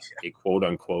be a quote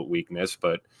unquote weakness,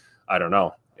 but I don't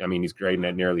know. I mean, he's grading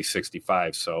at nearly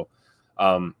 65. So,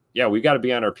 yeah, we got to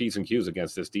be on our P's and Q's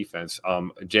against this defense.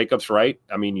 Jacob's right.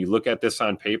 I mean, you look at this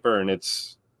on paper and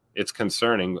it's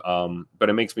concerning, but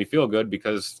it makes me feel good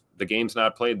because the game's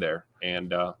not played there.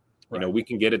 And, you know, we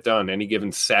can get it done any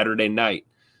given Saturday night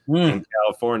in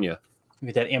California.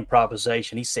 With that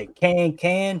improvisation. He said, can.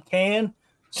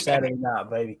 Saturday night,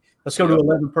 baby. Let's go to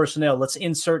 11 personnel. Let's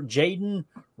insert Jaden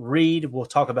Reed. We'll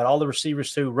talk about all the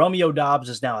receivers too. Romeo Dobbs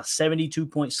is now a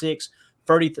 72.6,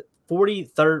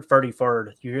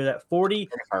 43rd. You hear that?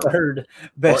 43rd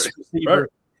best receiver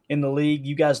in the league.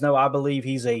 You guys know I believe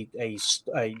he's a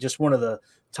just one of the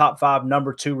top 5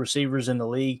 number 2 receivers in the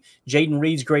league. Jaden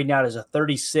Reed's grading out as a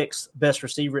 36th best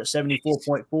receiver at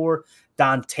 74.4.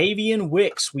 Dontavian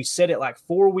Wicks, we said it like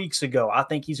 4 weeks ago. I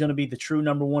think he's going to be the true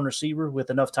number 1 receiver with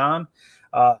enough time.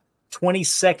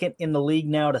 22nd in the league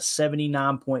now to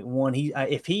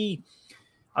 79.1.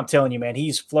 I'm telling you, man,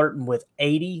 he's flirting with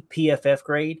 80 PFF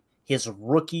grade. His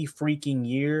rookie freaking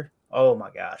year. Oh, my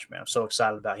gosh, man. I'm so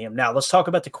excited about him. Now, let's talk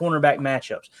about the cornerback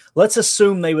matchups. Let's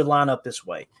assume they would line up this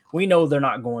way. We know they're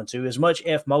not going to. As much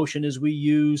F motion as we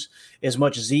use, as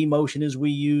much Z motion as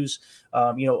we use,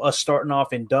 you know, us starting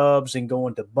off in dubs and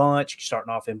going to bunch,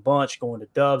 starting off in bunch, going to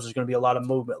dubs, there's going to be a lot of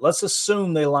movement. Let's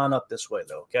assume they line up this way,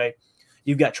 though, okay?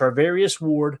 You've got Charvarius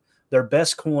Ward, their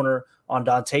best corner, on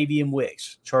Dontavian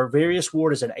Wicks. Charvarius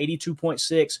Ward is an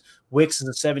 82.6. Wicks is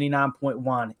a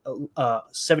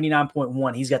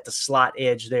 79.1. He's got the slot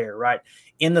edge there, right?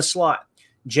 In the slot,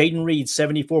 Jaden Reed,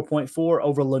 74.4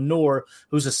 over Lenore,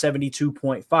 who's a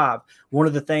 72.5. One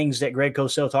of the things that Greg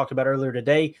Cosell talked about earlier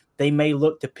today, they may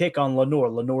look to pick on Lenore.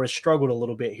 Lenore has struggled a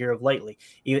little bit here of lately.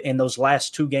 In those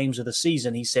last 2 games of the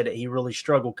season, he said that he really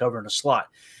struggled covering a slot.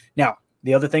 Now,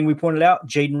 the other thing we pointed out,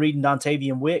 Jaden Reed and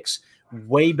Dontavian Wicks,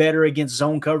 way better against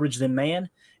zone coverage than man.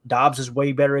 Dobbs is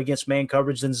way better against man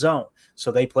coverage than zone.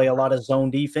 So they play a lot of zone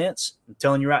defense. I'm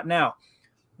telling you right now,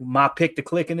 my pick to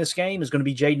click in this game is going to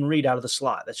be Jaden Reed out of the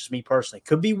slot. That's just me personally.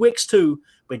 Could be Wicks too,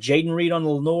 but Jaden Reed on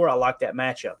Lenore, I like that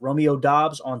matchup. Romeo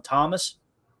Dobbs on Thomas.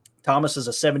 Thomas is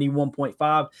a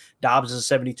 71.5. Dobbs is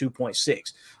a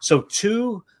 72.6. So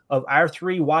 2 of our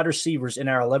 3 wide receivers in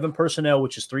our 11 personnel,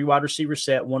 which is 3 wide receiver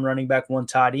set, 1 running back, 1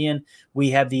 tight end, we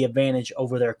have the advantage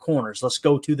over their corners. Let's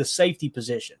go to the safety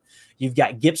position. You've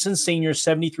got Gibson Sr.,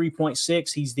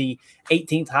 73.6. He's the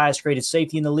 18th highest graded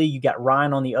safety in the league. You got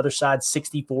Ryan on the other side,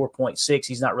 64.6.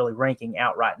 He's not really ranking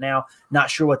out right now. Not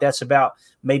sure what that's about.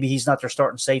 Maybe he's not their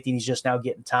starting safety and he's just now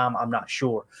getting time. I'm not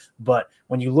sure. But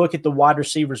when you look at the wide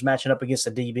receivers matching up against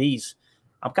the DBs,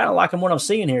 I'm kind of liking what I'm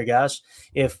seeing here, guys.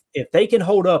 If they can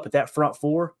hold up at that front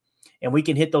 4 and we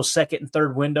can hit those second and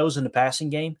third windows in the passing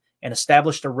game and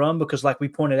establish the run, because like we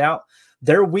pointed out,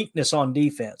 their weakness on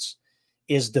defense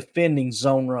is defending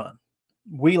zone run.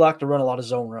 We like to run a lot of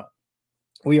zone run.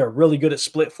 We are really good at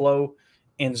split flow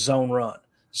and zone run.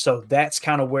 So that's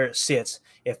kind of where it sits.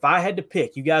 If I had to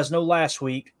pick, you guys know last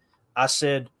week I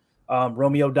said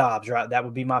Romeo Doubs, right? That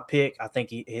would be my pick. I think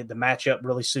the matchup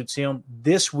really suits him.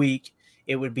 This week,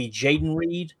 it would be Jaden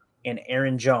Reed and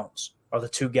Aaron Jones are the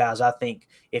 2 guys I think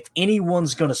if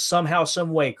anyone's going to somehow,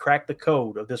 some way crack the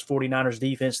code of this 49ers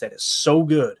defense that is so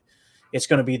good, it's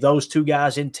going to be those 2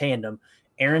 guys in tandem.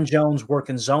 Aaron Jones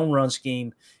working zone run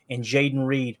scheme and Jaden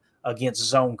Reed against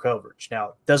zone coverage.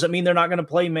 Now, doesn't mean they're not going to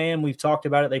play man. We've talked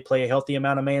about it. They play a healthy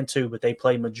amount of man too, but they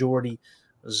play majority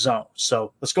zone.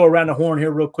 So let's go around the horn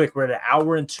here real quick. We're at 1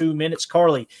 hour and 2 minutes.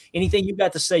 Carly, anything you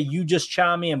got to say, you just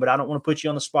chime in, but I don't want to put you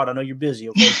on the spot. I know you're busy.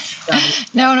 Okay.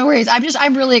 No worries.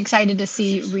 I'm really excited to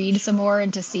see Reed some more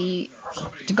and to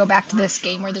go back to this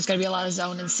game where there's going to be a lot of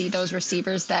zone and see those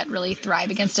receivers that really thrive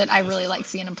against it. I really like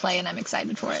seeing them play and I'm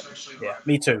excited for it. Yeah,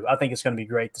 me too. I think it's going to be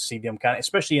great to see them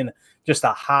especially in just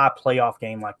a high playoff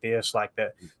game like this, like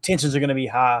the tensions are going to be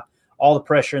high. All the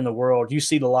pressure in the world. You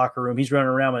see the locker room. He's running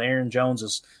around with Aaron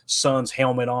Jones's son's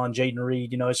helmet on, Jaden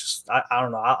Reed. It's just I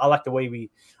don't know. I like the way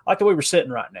we're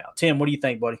sitting right now. Tim, what do you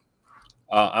think, buddy?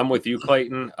 I'm with you,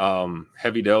 Clayton.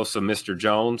 Heavy dose of Mr.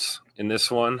 Jones in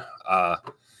this one.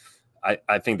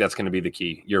 I think that's going to be the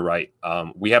key. You're right.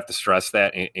 We have to stress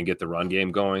that and get the run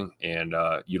game going and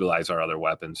utilize our other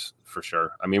weapons for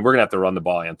sure. I mean, we're going to have to run the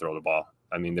ball and throw the ball.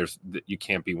 I mean, you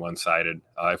can't be one-sided.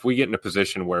 If we get in a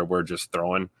position where we're just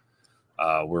throwing,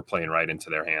 we're playing right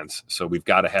into their hands. So we've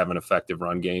got to have an effective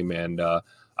run game, and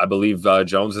I believe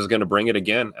Jones is going to bring it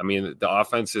again. I mean, the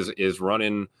offense is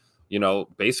running,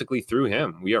 basically through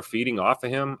him. We are feeding off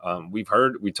of him. We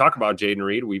talk about Jaden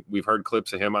Reed. We've heard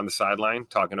clips of him on the sideline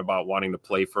talking about wanting to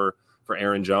play for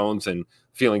Aaron Jones and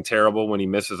feeling terrible when he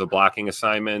misses a blocking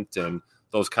assignment and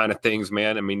those kind of things,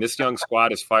 man. I mean, this young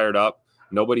squad is fired up.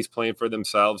 Nobody's playing for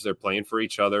themselves. They're playing for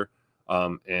each other.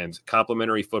 And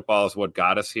complementary football is what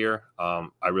got us here.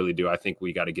 I really do. I think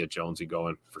we got to get Jonesy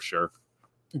going for sure.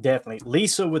 Definitely.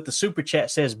 Lisa with the super chat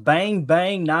says, bang,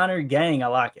 bang, Niner gang. I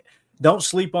like it. Don't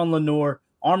sleep on Lenore.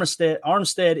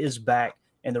 Armstead is back,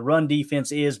 and the run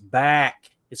defense is back.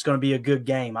 It's going to be a good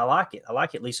game. I like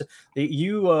it, Lisa.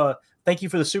 Thank you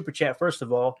for the super chat, first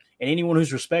of all. And anyone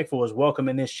who's respectful is welcome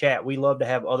in this chat. We love to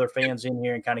have other fans in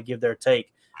here and kind of give their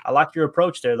take. I like your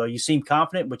approach there, though. You seem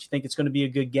confident, but you think it's going to be a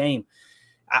good game.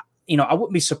 I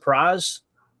wouldn't be surprised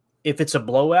if it's a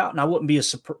blowout, and I wouldn't be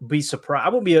surprised. I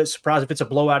wouldn't be surprised if it's a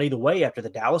blowout either way after the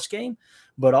Dallas game.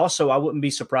 But also, I wouldn't be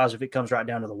surprised if it comes right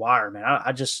down to the wire, man.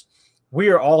 We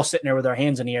are all sitting there with our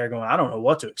hands in the air, going, I don't know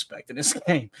what to expect in this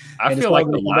game. I feel like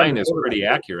the line is pretty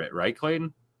accurate, right,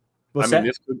 Clayton?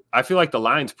 I feel like the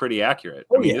line's pretty accurate.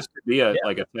 This could be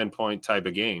like a 10-point type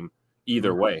of game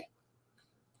either way.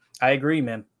 I agree,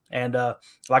 man. And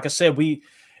like I said,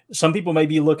 some people may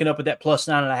be looking up at that plus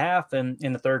 9.5 and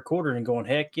in the third quarter and going,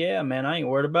 heck yeah, man, I ain't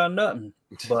worried about nothing.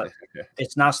 But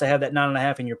it's nice to have that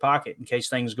 9.5 in your pocket in case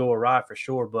things go awry for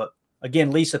sure. But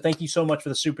again, Lisa, thank you so much for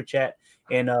the super chat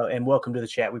and welcome to the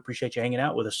chat. We appreciate you hanging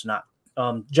out with us tonight.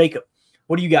 Jacob,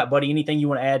 what do you got, buddy? Anything you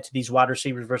want to add to these wide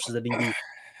receivers versus the DB?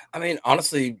 I mean,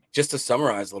 honestly, just to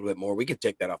summarize a little bit more, we could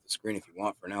take that off the screen if you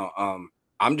want for now.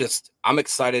 I'm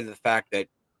excited at the fact that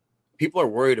people are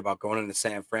worried about going into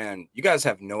San Fran. You guys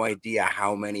have no idea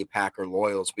how many Packer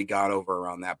loyals we got over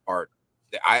around that part.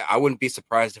 I wouldn't be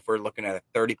surprised if we're looking at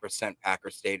a 30% Packer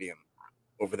stadium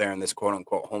over there in this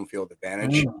quote-unquote home field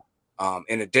advantage.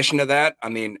 In addition to that, I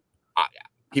mean,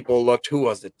 people looked, who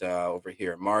was it over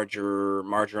here?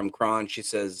 Marjoram Cron. She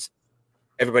says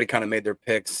everybody kind of made their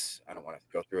picks. I don't want to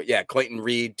go through it. Yeah, Clayton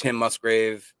Reed, Tim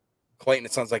Musgrave. Clayton,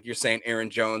 it sounds like you're saying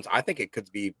Aaron Jones. I think it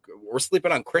could be – we're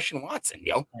sleeping on Christian Watson,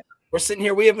 yo. We're sitting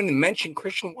here. We haven't even mentioned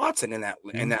Christian Watson in that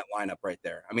lineup right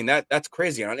there. I mean, that's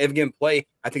crazy. On any given play,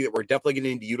 I think that we're definitely going to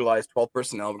need to utilize 12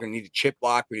 personnel. We're going to need to chip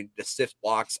block. We need to sift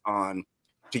blocks on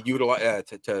to utilize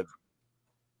to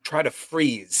try to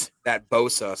freeze that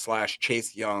Bosa /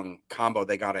 Chase Young combo.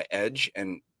 They got an edge,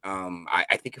 and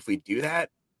I think if we do that,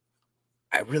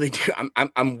 I really do.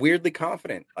 I'm weirdly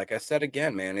confident. Like I said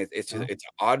again, man, it's an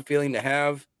odd feeling to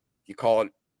have. You call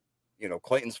it,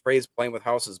 Clayton's phrase, playing with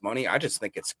house's money. I just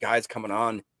think it's guys coming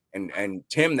on, and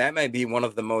Tim, that might be one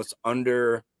of the most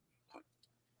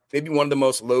maybe one of the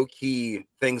most low key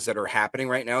things that are happening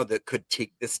right now that could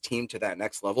take this team to that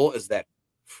next level is that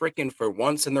freaking for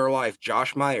once in their life,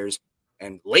 Josh Myers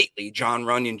and lately John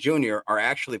Runyon Jr. are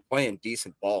actually playing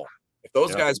decent ball. If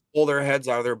those guys pull their heads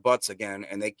out of their butts again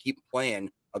and they keep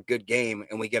playing a good game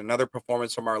and we get another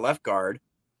performance from our left guard,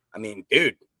 I mean,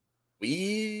 dude,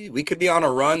 we could be on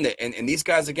a run and these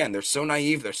guys, again, they're so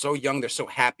naive, they're so young, they're so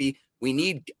happy. We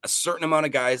need a certain amount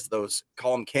of guys, those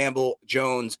Colin Campbell,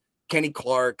 Jones, Kenny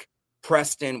Clark,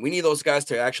 Preston. We need those guys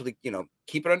to actually,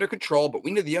 keep it under control, but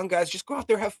we need the young guys. Just go out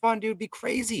there, have fun, dude. Be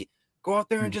crazy. Go out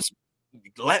there and just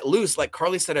let loose. Like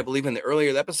Carly said, I believe in the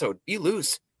earlier episode, be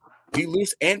loose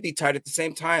and be tight at the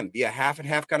same time. Be a half and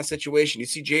half kind of situation. You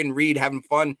see Jaden Reed having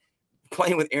fun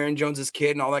playing with Aaron Jones's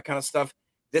kid and all that kind of stuff.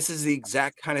 This is the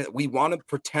exact kind of, we want to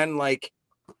pretend like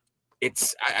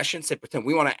I shouldn't say pretend.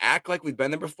 We want to act like we've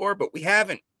been there before, but we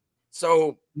haven't.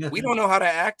 So we don't know how to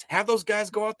act. Have those guys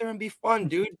go out there and be fun,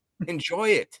 dude. Enjoy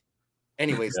it.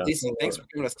 Anyways, Lisa, thanks for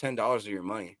giving us $10 of your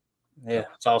money. Yeah,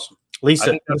 it's awesome.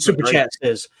 Lisa, the super chat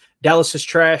says Dallas is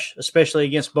trash, especially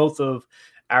against both of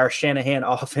our Shanahan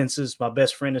offenses. My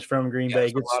best friend is from Green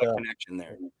Bay. Good stuff. Connection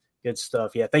there. Good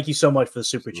stuff. Yeah, thank you so much for the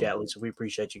super chat, Lisa. We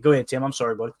appreciate you. Go ahead, Tim. I'm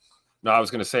sorry, buddy. No, I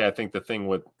was going to say, I think the thing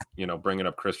with, bringing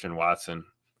up Christian Watson,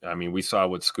 I mean, we saw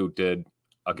what Scoot did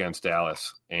against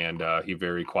Dallas, and he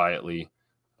very quietly,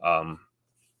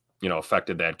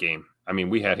 affected that game. I mean,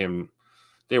 we had him,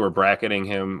 they were bracketing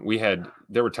him.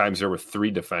 There were times there were 3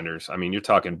 defenders. I mean, you're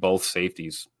talking both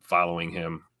safeties following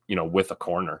him, with a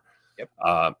corner.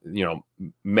 Yep.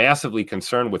 Massively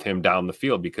concerned with him down the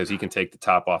field because he can take the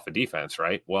top off of defense,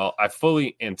 right? Well, I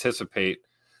fully anticipate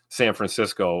San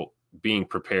Francisco being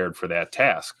prepared for that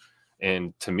task.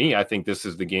 And to me, I think this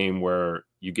is the game where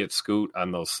you get Scoot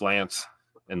on those slants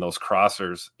and those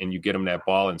crossers and you get him that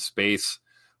ball in space,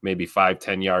 maybe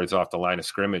 5-10 yards off the line of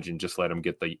scrimmage and just let him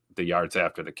get the yards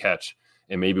after the catch.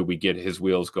 And maybe we get his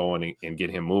wheels going and get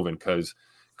him moving, because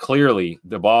clearly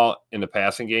the ball in the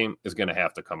passing game is going to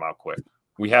have to come out quick.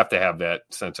 We have to have that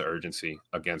sense of urgency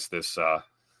against this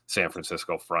San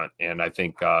Francisco front. And I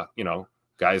think,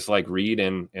 guys like Reed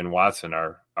and Watson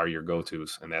are your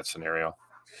go-tos in that scenario.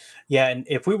 Yeah, and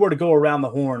if we were to go around the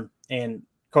horn, and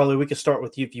Carly, we can start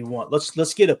with you if you want.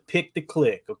 Let's get a pick to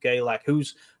click, okay? Like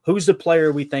who's the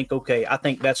player we think, okay, I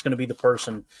think that's going to be the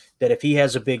person that if he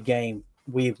has a big game,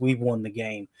 we've won the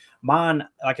game. Mine,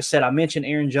 like I said, I mentioned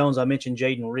Aaron Jones, I mentioned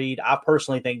Jaden Reed. I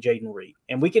personally think Jaden Reed.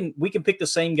 And we can pick the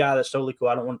same guy. That's totally cool.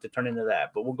 I don't want it to turn into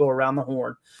that, but we'll go around the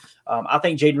horn. I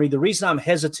think Jaden Reed, the reason I'm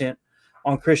hesitant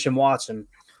on Christian Watson,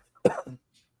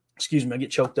 excuse me, I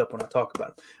get choked up when I talk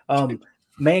about it.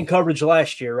 Man coverage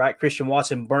last year, right? Christian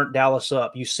Watson burnt Dallas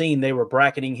up. You've seen they were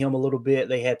bracketing him a little bit.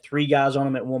 They had 3 guys on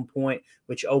him at one point,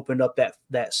 which opened up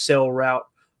that cell route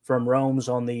from Rome's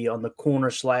on the corner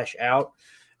 /out.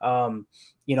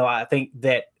 I think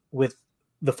that with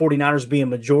the 49ers being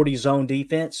majority zone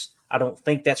defense, I don't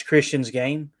think that's Christian's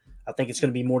game. I think it's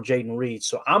going to be more Jaden Reed.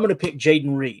 So I'm going to pick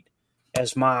Jaden Reed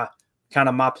as my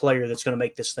player that's going to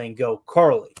make this thing go.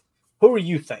 Carly, who do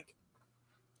you think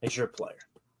is your player?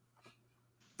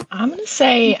 I'm gonna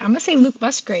say Luke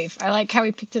Musgrave. I like how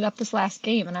he picked it up this last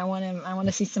game, and I want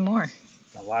to see some more.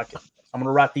 I like it. I'm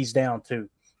gonna write these down too.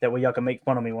 That way y'all can make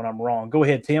fun of me when I'm wrong. Go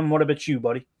ahead, Tim. What about you,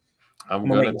 buddy? I'm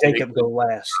gonna make Jacob go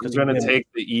last. I'm gonna take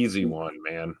the easy one,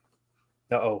 man.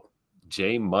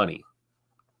 Jay Money,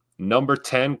 number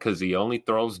 10, because he only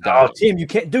throws down. Oh, Tim, you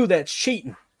can't do that. It's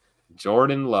cheating.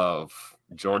 Jordan Love.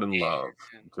 Feel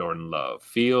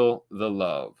the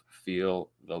love. Feel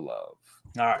the love.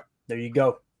 All right, there you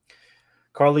go.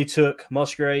 Carly took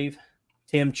Musgrave.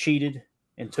 Tim cheated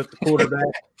and took the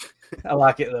quarterback. I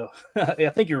like it, though. I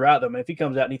think you're right, though, man. If he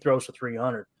comes out and he throws for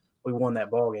 300, we won that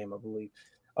ball game, I believe.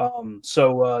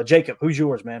 So, Jacob, who's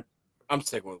yours, man? I'm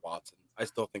sticking with Watson. I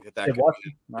still think that could be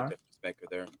a difference maker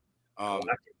there.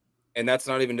 And that's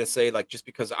not even to say, like, just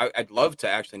because I'd love to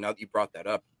actually, now that you brought that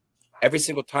up, every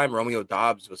single time Romeo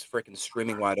Doubs was freaking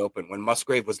streaming wide open, when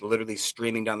Musgrave was literally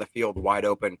streaming down the field wide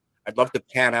open, I'd love to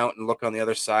pan out and look on the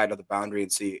other side of the boundary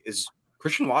and see, is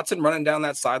Christian Watson running down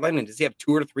that sideline, and does he have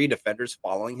 2 or 3 defenders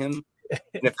following him?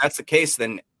 And if that's the case,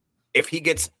 then if he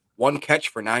gets 1 catch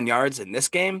for 9 yards in this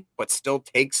game, but still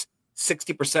takes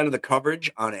 60% of the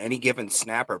coverage on any given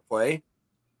snap or play,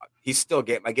 he still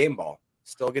gets my game ball.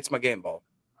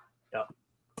 Yeah,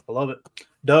 I love it.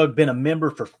 Doug, been a member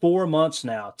for 4 months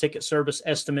now. Ticket service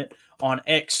estimate on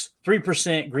X,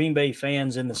 3% Green Bay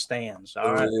fans in the stands.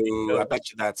 All right. Ooh, I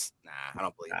bet you that's I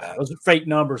don't believe that. Those are fake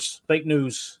numbers, fake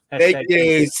news. Fake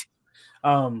news.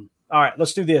 All right,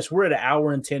 let's do this. We're at 1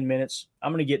 hour and 10 minutes.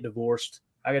 I'm going to get divorced.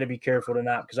 I got to be careful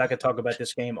tonight because I could talk about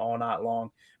this game all night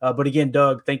long. But again,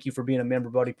 Doug, thank you for being a member,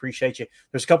 buddy. Appreciate you.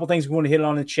 There's a couple things we want to hit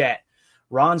on in the chat.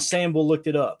 Ron Samble looked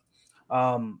it up.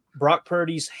 Brock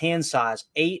Purdy's hand size,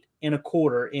 8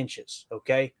 1/4 inches.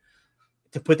 Okay.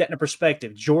 To put that in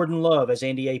perspective, Jordan Love, as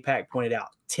Andy APAC pointed out,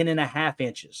 10 1/2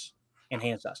 inches in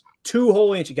hand size. 2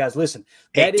 whole inches, guys. Listen,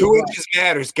 that 2 inches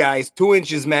matters, guys. 2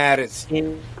 inches matters.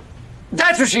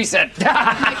 That's what she said.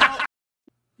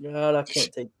 God, I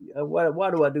can't take you. Why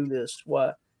do I do this?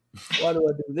 Why do I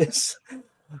do this?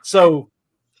 So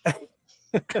I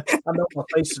know my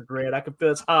face is red. I can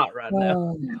feel it's hot right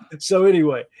now. So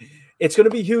anyway, it's going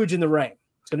to be huge in the rain.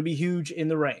 It's going to be huge in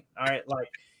the rain. All right.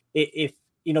 Like if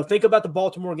think about the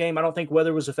Baltimore game. I don't think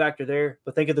weather was a factor there,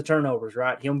 but think of the turnovers,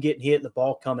 right? Him getting hit, the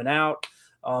ball coming out,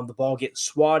 the ball getting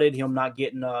swatted, him not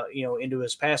getting, into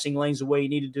his passing lanes the way he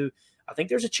needed to. I think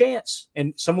there's a chance.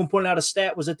 And someone pointed out a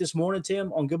stat, was it this morning,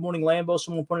 Tim, on Good Morning Lambeau?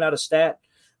 Someone pointed out a stat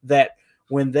that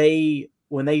when their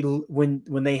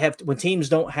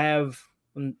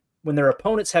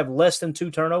opponents have less than 2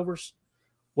 turnovers,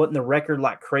 wasn't the record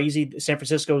like crazy? San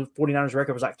Francisco 49ers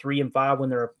record was like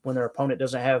 3-5 when their opponent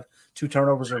doesn't have 2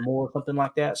 turnovers or more, something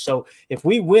like that. So if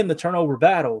we win the turnover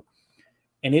battle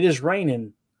and it is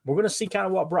raining, we're going to see kind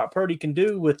of what Brock Purdy can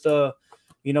do with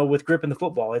with gripping the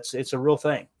football. It's a real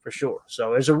thing for sure.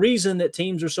 So there's a reason that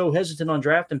teams are so hesitant on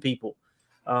drafting people,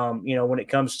 when it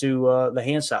comes to the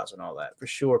hand size and all that, for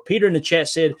sure. Peter in the chat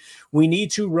said, we need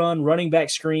to run running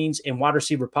back screens and wide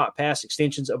receiver pop pass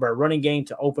extensions of our running game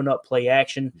to open up play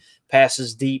action,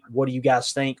 passes deep. What do you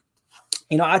guys think?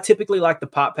 I typically like the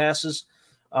pop passes.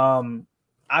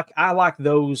 I like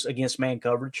those against man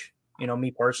coverage, me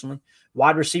personally.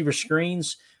 Wide receiver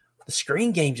screens, the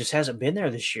screen game just hasn't been there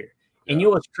this year. And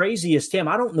what's crazy is, Tim,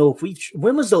 I don't know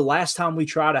when was the last time we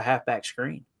tried a halfback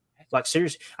screen? Like,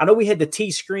 seriously, I know we had the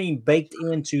T screen baked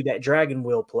into that dragon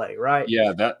wheel play, right?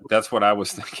 Yeah, that's what I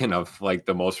was thinking of, like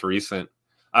the most recent.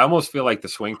 I almost feel like the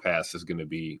swing pass is going to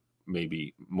be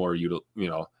maybe more,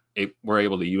 we're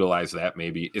able to utilize that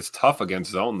maybe. It's tough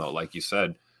against zone, though, like you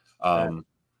said.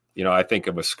 I think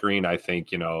of a screen, I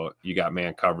think, you got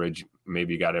man coverage,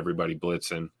 maybe you got everybody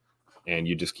blitzing, and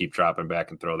you just keep dropping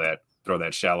back and throw that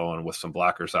shallow one with some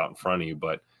blockers out in front of you.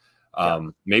 But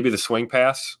maybe the swing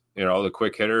pass, the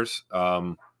quick hitters,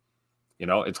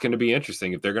 it's going to be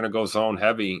interesting if they're going to go zone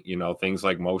heavy, things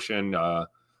like motion,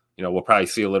 we'll probably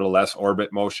see a little less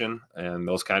orbit motion and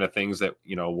those kind of things that,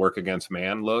 work against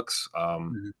man looks.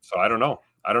 So I don't know.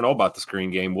 I don't know about the screen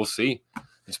game. We'll see.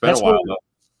 It's been a while though.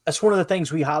 That's one of the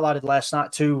things we highlighted last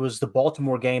night too, was the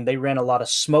Baltimore game. They ran a lot of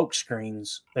smoke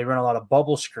screens. They ran a lot of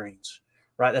bubble screens,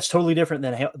 right? That's totally different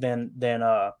than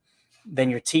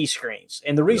your T screens.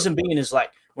 And the reason being is, like,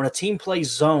 when a team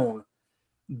plays zone,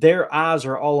 their eyes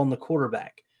are all on the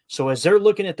quarterback. So as they're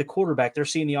looking at the quarterback, they're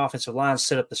seeing the offensive line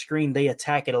set up the screen. They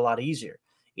attack it a lot easier.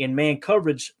 In man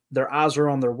coverage, their eyes are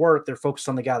on their work. They're focused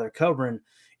on the guy they're covering,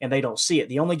 and they don't see it.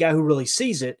 The only guy who really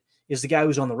sees it is the guy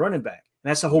who's on the running back. And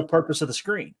that's the whole purpose of the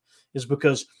screen, is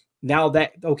because now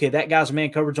that guy's man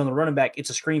coverage on the running back,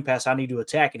 it's a screen pass I need to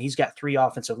attack, and he's got 3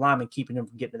 offensive linemen keeping him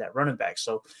from getting to that running back.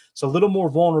 So it's a little more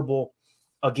vulnerable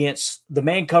against the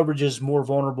man coverage, is more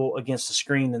vulnerable against the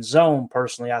screen than zone,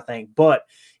 personally, I think. But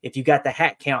if you got the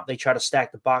hat count, they try to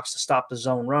stack the box to stop the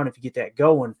zone run. If you get that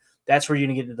going, that's where you're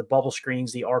going to get into the bubble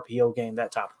screens, the RPO game,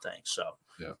 that type of thing. So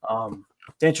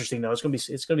it's interesting, though. It's going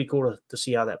to be cool to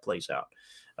see how that plays out.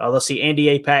 Let's see.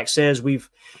 Andy APAC says, we've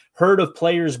heard of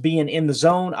players being in the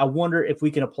zone. I wonder if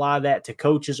we can apply that to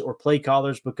coaches or play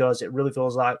callers, because it really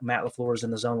feels like Matt LaFleur is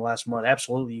in the zone last month.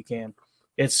 Absolutely, you can.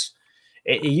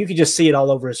 You can just see it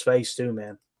all over his face too,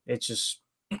 man. It's just,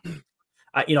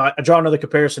 I draw another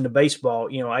comparison to baseball.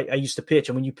 I used to pitch,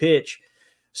 and when you pitch,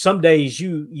 some days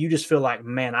you just feel like,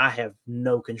 man, I have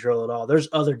no control at all. There's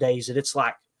other days that it's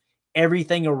like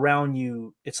everything around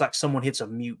you, it's like someone hits a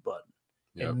mute button.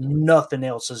 Yep. And nothing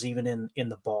else is even in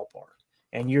the ballpark.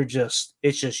 And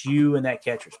it's just you and that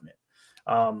catcher's mitt.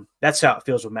 That's how it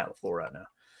feels with Matt LaFleur right now.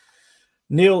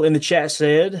 Neil in the chat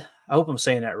said, I hope I'm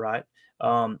saying that right.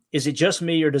 Is it just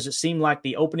me, or does it seem like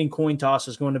the opening coin toss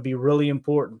is going to be really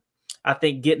important? I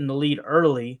think getting the lead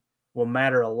early will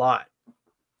matter a lot.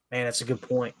 Man, that's a good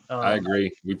point. I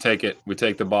agree. We take it. We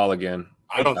take the ball again.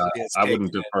 I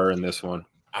wouldn't defer in this one.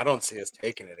 I don't see us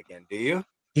taking it again. Do you?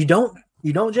 You don't,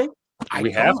 Jake?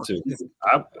 We have to.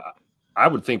 I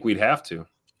would think we'd have to.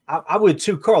 I would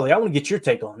too, Carly. I want to get your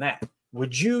take on that.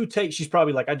 Would you take? She's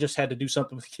probably like, I just had to do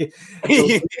something with the kid.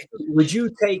 So, would you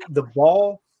take the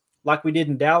ball like we did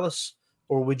in Dallas,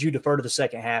 or would you defer to the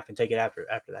second half and take it after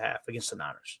the half against the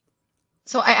Niners?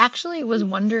 So I actually was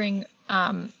wondering.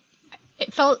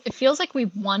 It feels like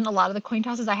we've won a lot of the coin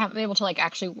tosses. I haven't been able to like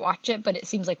actually watch it, but it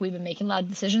seems like we've been making a lot of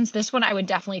decisions. This one, I would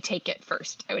definitely take it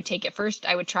first. I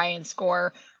would try and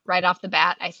score right off the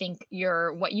bat. I think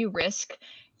what you risk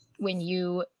when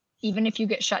even if you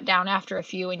get shut down after a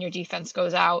few and your defense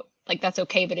goes out, like that's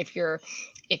okay. But if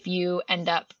you end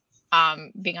up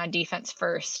being on defense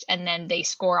first and then they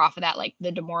score off of that, like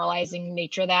the demoralizing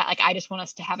nature of that, like I just want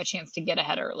us to have a chance to get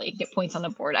ahead early, get points on the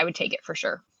board. I would take it for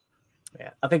sure.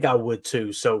 Yeah, I think I would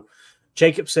too. So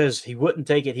Jacob says he wouldn't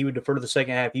take it. He would defer to the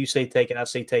second half. You say take it. I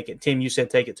say take it. Tim, you said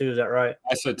take it too. Is that right?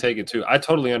 I said take it too. I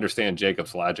totally understand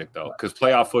Jacob's logic though, because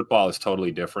playoff football is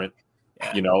totally different,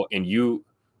 and you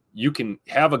can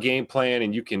have a game plan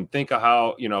and you can think of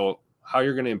how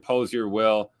you're going to impose your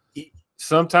will.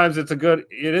 Sometimes it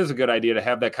is a good idea to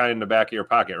have that kind of in the back of your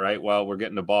pocket, right? Well, we're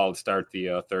getting the ball to start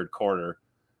the third quarter.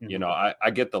 Mm-hmm.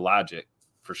 I get the logic.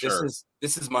 For sure.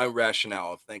 This is my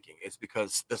rationale of thinking. It's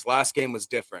because this last game was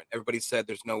different. Everybody said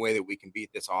there's no way that we can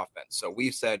beat this offense. So we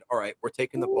said, all right, we're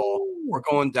taking the ball. We're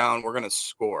going down. We're going to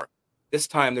score. This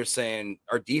time they're saying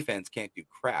our defense can't do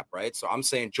crap, right? So I'm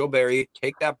saying, Joe Barry,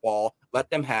 take that ball,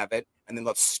 let them have it, and then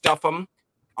let's stuff them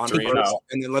on the first.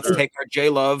 And then let's take our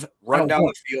J-Love, run down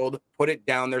the field, put it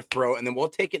down their throat, and then we'll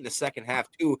take it in the second half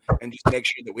too and just make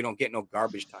sure that we don't get no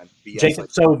garbage time.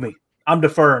 Jacob sold me. I'm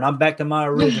deferring. I'm back to my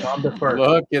original. I'm deferring.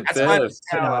 Look at this.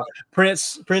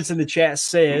 Prince in the chat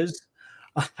says,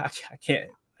 I can't.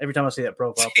 Every time I see that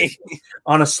profile,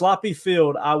 on a sloppy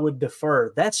field, I would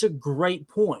defer. That's a great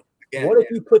point. What if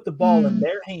you put the ball in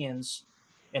their hands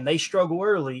and they struggle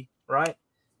early, right?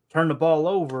 Turn the ball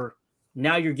over.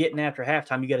 Now you're getting after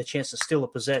halftime. You got a chance to steal a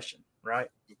possession, right?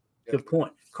 Good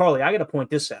point. Carly, I got to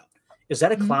point this out. Is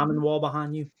that a climbing wall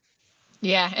behind you?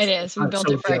 Yeah, it is. We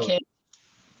built it for a kid.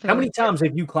 How many times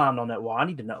have you climbed on that wall? I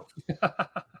need to know.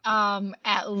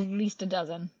 At least a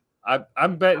dozen.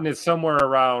 I'm betting it's somewhere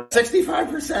around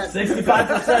 65%.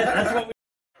 65%. That's what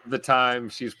the time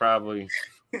she's probably.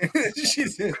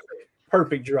 She's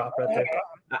perfect drop right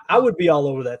there. I would be all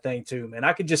over that thing too, man.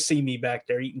 I could just see me back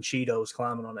there eating Cheetos,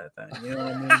 climbing on that thing. You know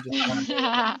what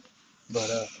I mean? But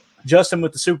Justin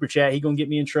with the super chat, he gonna get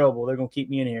me in trouble. They're gonna keep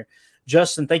me in here.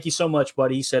 Justin, thank you so much,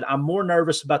 buddy. He said, I'm more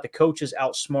nervous about the coaches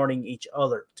outsmarting each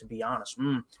other, to be honest.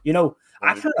 I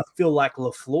kind of feel like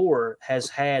LaFleur has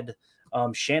had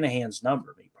Shanahan's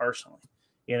number, me personally.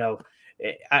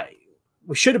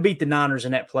 We should have beat the Niners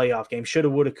in that playoff game. Shoulda,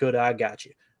 woulda, coulda, I got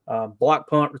you. Block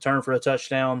punt, return for a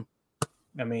touchdown.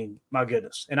 I mean, my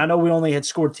goodness. And I know we only had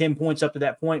scored 10 points up to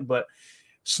that point, but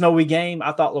snowy game,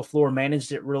 I thought LaFleur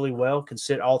managed it really well,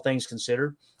 all things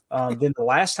considered. Then the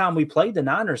last time we played the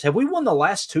Niners, have we won the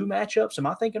last two matchups? Am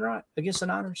I thinking right against the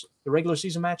Niners? The regular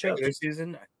season matchups? Regular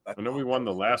season? I know we won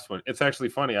the last one. It's actually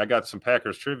funny. I got some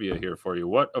Packers trivia here for you.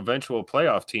 What eventual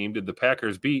playoff team did the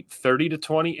Packers beat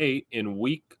 30-28 in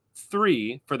week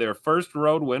 3 for their first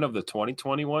road win of the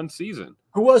 2021 season?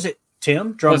 Who was it,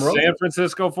 Tim? The San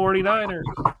Francisco 49ers.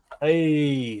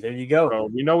 Hey, there you go. So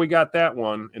we know we got that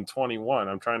one in 21.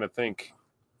 I'm trying to think.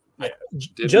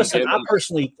 Justin, I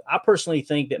personally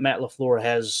think that Matt LaFleur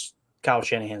has Kyle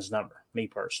Shanahan's number, me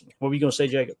personally. What were you going to say,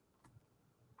 Jacob?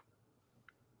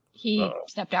 He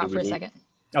stepped out for a second.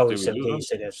 Oh, he said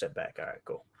he stepped back. All right,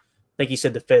 cool. I think he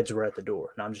said the feds were at the door.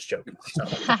 No, I'm just joking.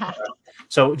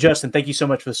 So, Justin, thank you so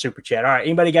much for the super chat. All right,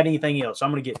 anybody got anything else?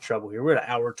 I'm going to get in trouble here. We're at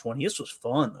 1:20. This was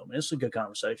fun, though, man. This was a good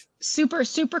conversation.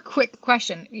 Super quick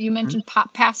question. You mentioned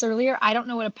pop pass earlier. I don't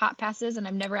know what a pop pass is, and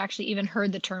I've never actually even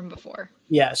heard the term before.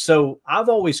 Yeah, so I've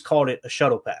always called it a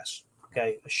shuttle pass.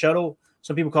 Okay, a shuttle.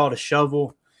 Some people call it a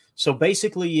shovel. So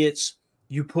basically, it's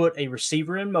you put a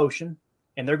receiver in motion,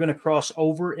 and they're going to cross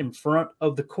over in front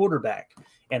of the quarterback,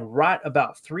 and right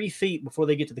about 3 feet before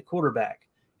they get to the quarterback,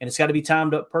 and it's got to be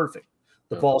timed up perfect.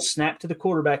 The ball snapped to the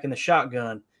quarterback in the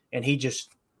shotgun, and he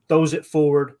just throws it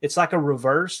forward. It's like a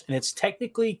reverse, and it's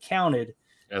technically counted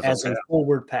as a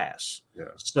forward pass. Yeah.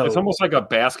 So it's almost like a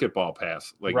basketball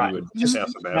pass, like you would just pass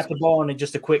a basketball. Snap the ball and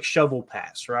just a quick shovel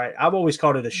pass, right? I've always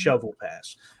called it a shovel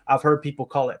pass. I've heard people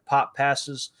call it pop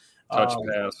passes. Touch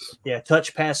pass. Yeah,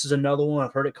 touch pass is another one.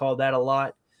 I've heard it called that a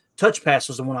lot. Touch pass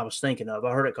was the one I was thinking of.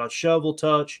 I heard it called shovel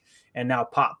touch, and now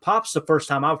pop. Pop's the first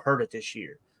time I've heard it this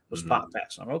year. Was pop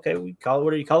pass. I'm okay. We call it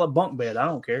whatever you call it, bunk bed. I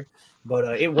don't care,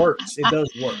 but it works. It does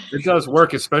work. It does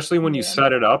work, especially when you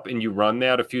set it up and you run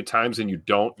that a few times and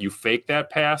you fake that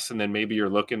pass, and then maybe you're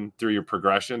looking through your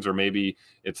progressions, or maybe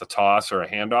it's a toss or a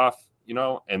handoff. you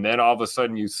know, and then all of a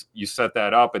sudden you set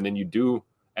that up and then you do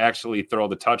actually throw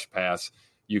the touch pass,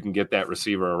 you can get that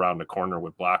receiver around the corner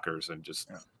with blockers and just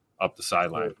up the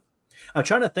sideline. I'm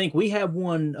trying to think. We had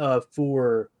one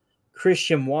for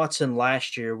Christian Watson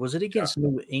last year. Was it against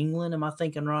New England? Am I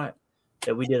thinking right?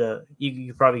 That we did you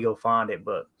could probably go find it,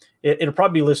 but it'll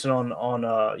probably be listed on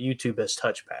YouTube as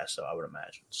touch pass, so I would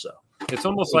imagine. So it's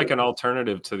almost like an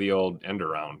alternative to the old end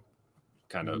around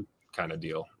kind of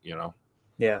deal, you know?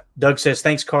 Yeah. Doug says,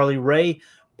 thanks, Carly. Ray,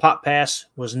 pop pass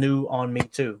was new on me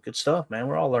too. Good stuff, man.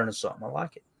 We're all learning something. I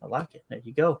like it. There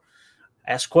you go.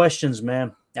 Ask questions,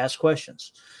 man. Ask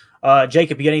questions.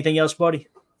 Jacob, you got anything else, buddy?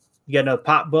 You got another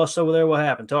pop bust over there? What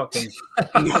happened? Talk to me.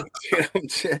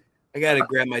 I got to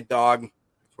grab my dog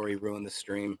before he ruined the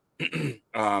stream.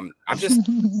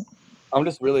 I'm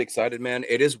just really excited, man.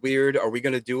 It is weird. Are we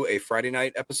going to do a Friday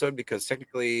night episode? Because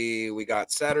technically we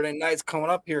got Saturday nights coming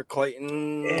up here,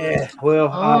 Clayton. Yeah, well.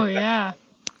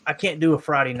 I can't do a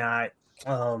Friday night.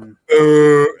 Friday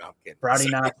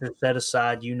nights are set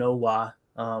aside. You know why.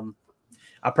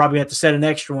 I probably have to set an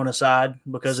extra one aside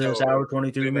because it's hour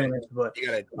 23 minutes. But you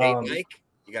got a date, Mike?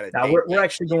 You got a now date, we're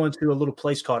actually going to a little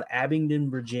place called Abingdon,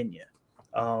 Virginia.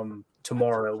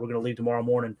 Tomorrow. We're going to leave tomorrow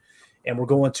morning, and we're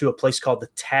going to a place called the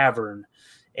Tavern.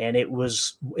 And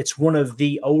it's one of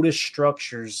the oldest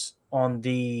structures on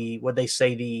the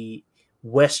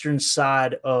western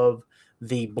side of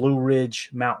the Blue Ridge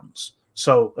Mountains.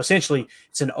 So essentially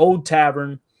it's an old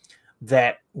tavern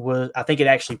that I think it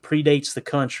actually predates the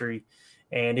country,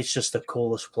 and it's just the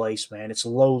coolest place, man. It's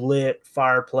low lit,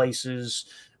 fireplaces,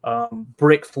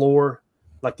 brick floor,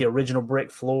 like the original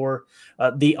brick floor.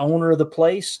 The owner of the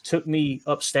place took me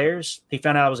upstairs. He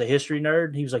found out I was a history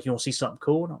nerd. He was like, you want to see something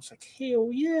cool? And I was like, hell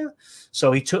yeah.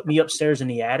 So he took me upstairs in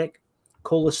the attic.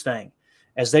 Coolest thing.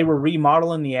 As they were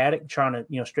remodeling the attic, trying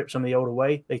to, strip some of the old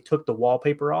away, they took the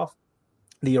wallpaper off.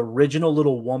 The original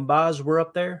little wombats were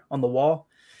up there on the wall,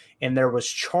 and there was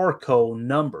charcoal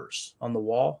numbers on the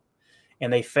wall.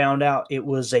 And they found out it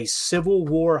was a Civil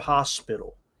War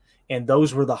hospital. And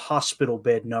those were the hospital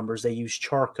bed numbers. They used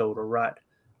charcoal to write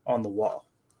on the wall.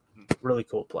 Really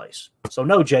cool place. So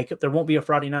no, Jacob, there won't be a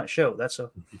Friday night show. That's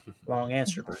a long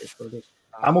answer, but it's what it is.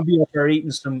 I'm gonna be up there eating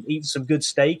some good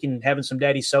steak and having some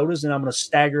daddy sodas, and I'm gonna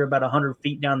stagger about 100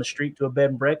 feet down the street to a bed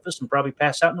and breakfast and probably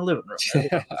pass out in the living room.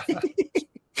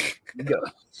 Go.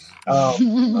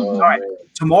 All right.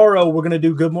 Tomorrow we're gonna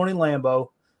do Good Morning Lambeau.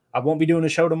 I won't be doing a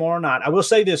show tomorrow night. I will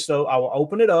say this though, I will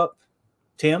open it up.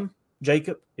 Tim,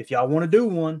 Jacob, if y'all want to do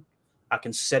one, I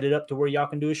can set it up to where y'all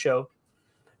can do a show.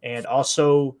 And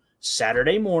also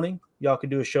Saturday morning, y'all can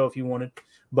do a show if you wanted.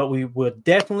 But we would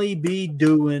definitely be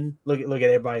doing. Look at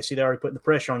everybody. See, they're already putting the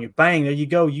pressure on you. Bang! There you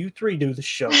go. You three do the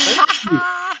show.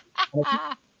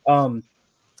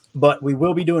 But we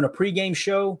will be doing a pregame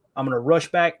show. I'm going to rush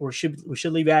back. We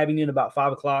should leave Abingdon about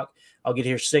 5:00. I'll get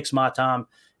here 6 my time.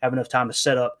 Have enough time to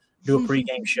set up, do a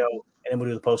pregame show, and then we'll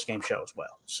do the postgame show as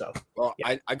well. So,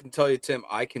 yeah. I can tell you, Tim,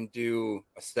 I can do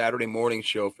a Saturday morning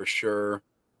show for sure.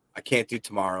 I can't do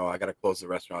tomorrow. I got to close the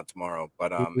restaurant tomorrow.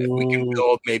 But if we can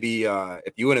build maybe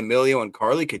if you and Emilio and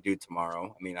Carly could do tomorrow.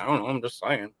 I mean, I don't know. I'm just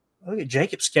saying. Look at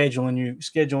Jacob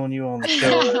scheduling you on the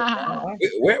show.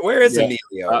 Where is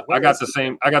Emilio? I got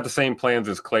the same plans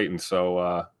as Clayton.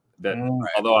 So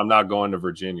although I'm not going to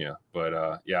Virginia, but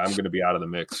I'm going to be out of the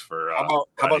mix for. How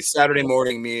about Saturday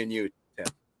morning? Me and you, Tim.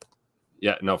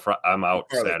 Yeah, no, I'm out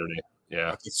Saturday.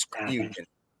 Yeah.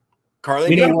 Carly,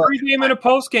 we need a pregame and a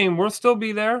postgame. We'll still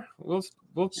be there. We'll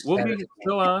be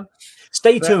still on.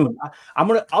 Stay tuned.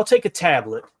 I'll take a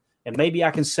tablet and maybe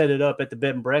I can set it up at the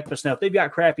bed and breakfast. Now, if they've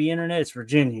got crappy internet, it's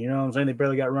Virginia. You know what I'm saying? They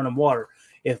barely got running water.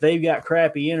 If they've got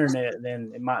crappy internet,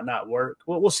 then it might not work.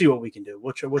 We'll see what we can do.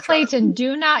 We'll Clayton,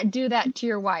 do not do that to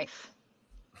your wife.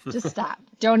 Just stop.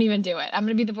 Don't even do it. I'm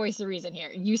going to be the voice of reason here.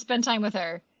 You spend time with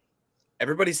her.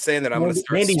 Everybody's saying that I'm going to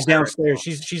start. Mandy's downstairs.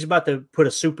 She's about to put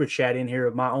a super chat in here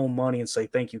of my own money and say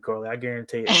thank you, Carly. I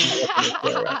guarantee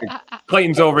it.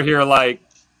 Clayton's over here like,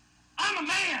 I'm a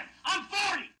man. I'm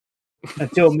 40.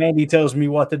 Until Mandy tells me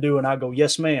what to do, and I go,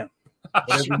 yes, ma'am.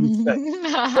 Whatever you say.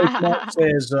 Coach Monk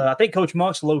says, I think Coach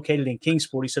Monk's located in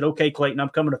Kingsport. He said, okay, Clayton, I'm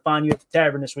coming to find you at the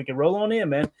tavern this weekend. Roll on in,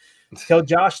 man. Tell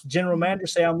Josh, the general manager,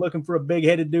 say I'm looking for a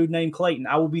big-headed dude named Clayton.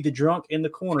 I will be the drunk in the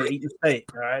corner eating steak.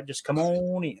 All right, just come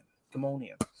on in. Come on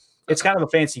in. It's kind of a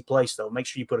fancy place, though. Make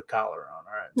sure you put a collar on.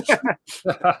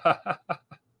 All right.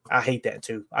 I hate that,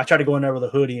 too. I try to go in there with a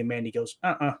hoodie, and Mandy goes,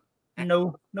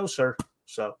 no, sir.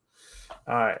 So,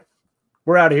 all right.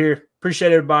 We're out of here.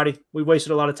 Appreciate everybody. We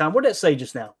wasted a lot of time. What did that say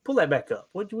just now? Pull that back up.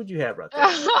 What'd you have right there?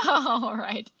 All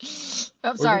right.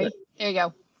 Oh, sorry. There you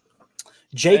go.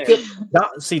 Jacob,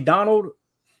 see, Donald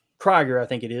Krieger, I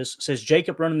think it is, says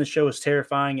Jacob running the show is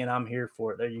terrifying, and I'm here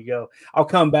for it. There you go. I'll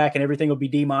come back, and everything will be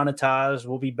demonetized.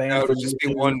 We'll be banned. It'll just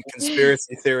be one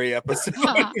conspiracy theory episode.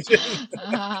 We'll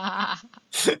have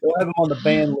him on the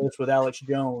ban list with Alex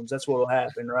Jones. That's what will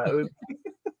happen, right?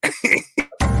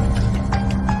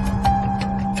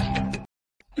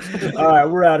 All right,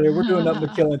 we're out here. We're doing nothing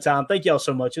but killing time. Thank y'all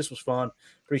so much. This was fun.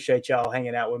 Appreciate y'all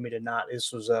hanging out with me tonight.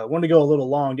 This was wanted to go a little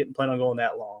long. Didn't plan on going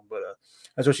that long, but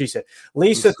that's what she said.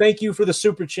 Lisa, thank you for the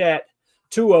super chat.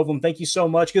 2 of them. Thank you so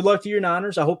much. Good luck to your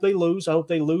Niners. I hope they lose. I hope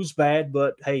they lose bad,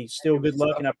 but hey, still good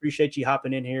luck, and I appreciate you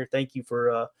hopping in here. Thank you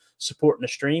for supporting the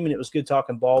stream, and it was good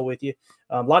talking ball with you.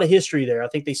 A lot of history there. I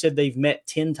think they said they've met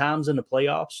 10 times in the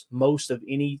playoffs, most of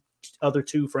any other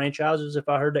 2 franchises, if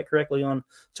I heard that correctly on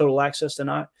Total Access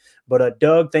tonight. But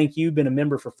Doug, thank you. Been a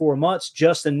member for 4 months.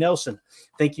 Justin Nelson,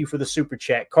 thank you for the super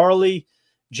chat. Carly,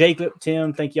 Jacob,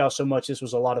 Tim, thank y'all so much. This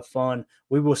was a lot of fun.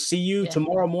 We will see you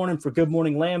tomorrow morning for Good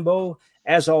Morning Lambeau.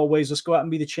 As always, let's go out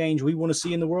and be the change we want to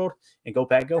see in the world, and go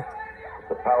Pack, go.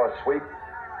 The power sweep.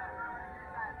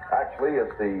 Actually,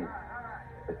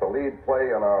 it's the lead play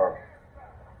in our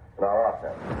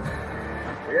offense.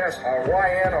 We ask our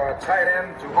YN or a tight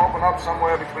end to open up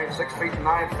somewhere between 6 feet and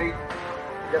 9 feet.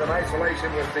 Get an isolation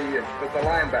with the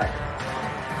linebacker.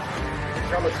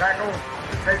 Tell the tackle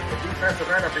to take the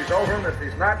defensive end if he's over him. If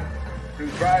he's not, to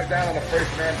drive down on the first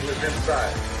man to his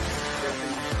inside. If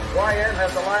the YN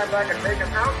has the linebacker taken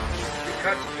out, he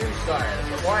cuts inside.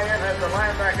 If the YN has the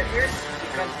linebacker in, he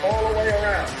comes all the way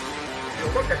around. If you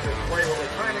look at this play, what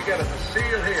we're trying to get is a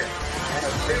seal here and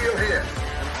a seal here.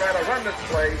 Try to run this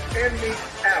play in the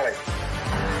alley.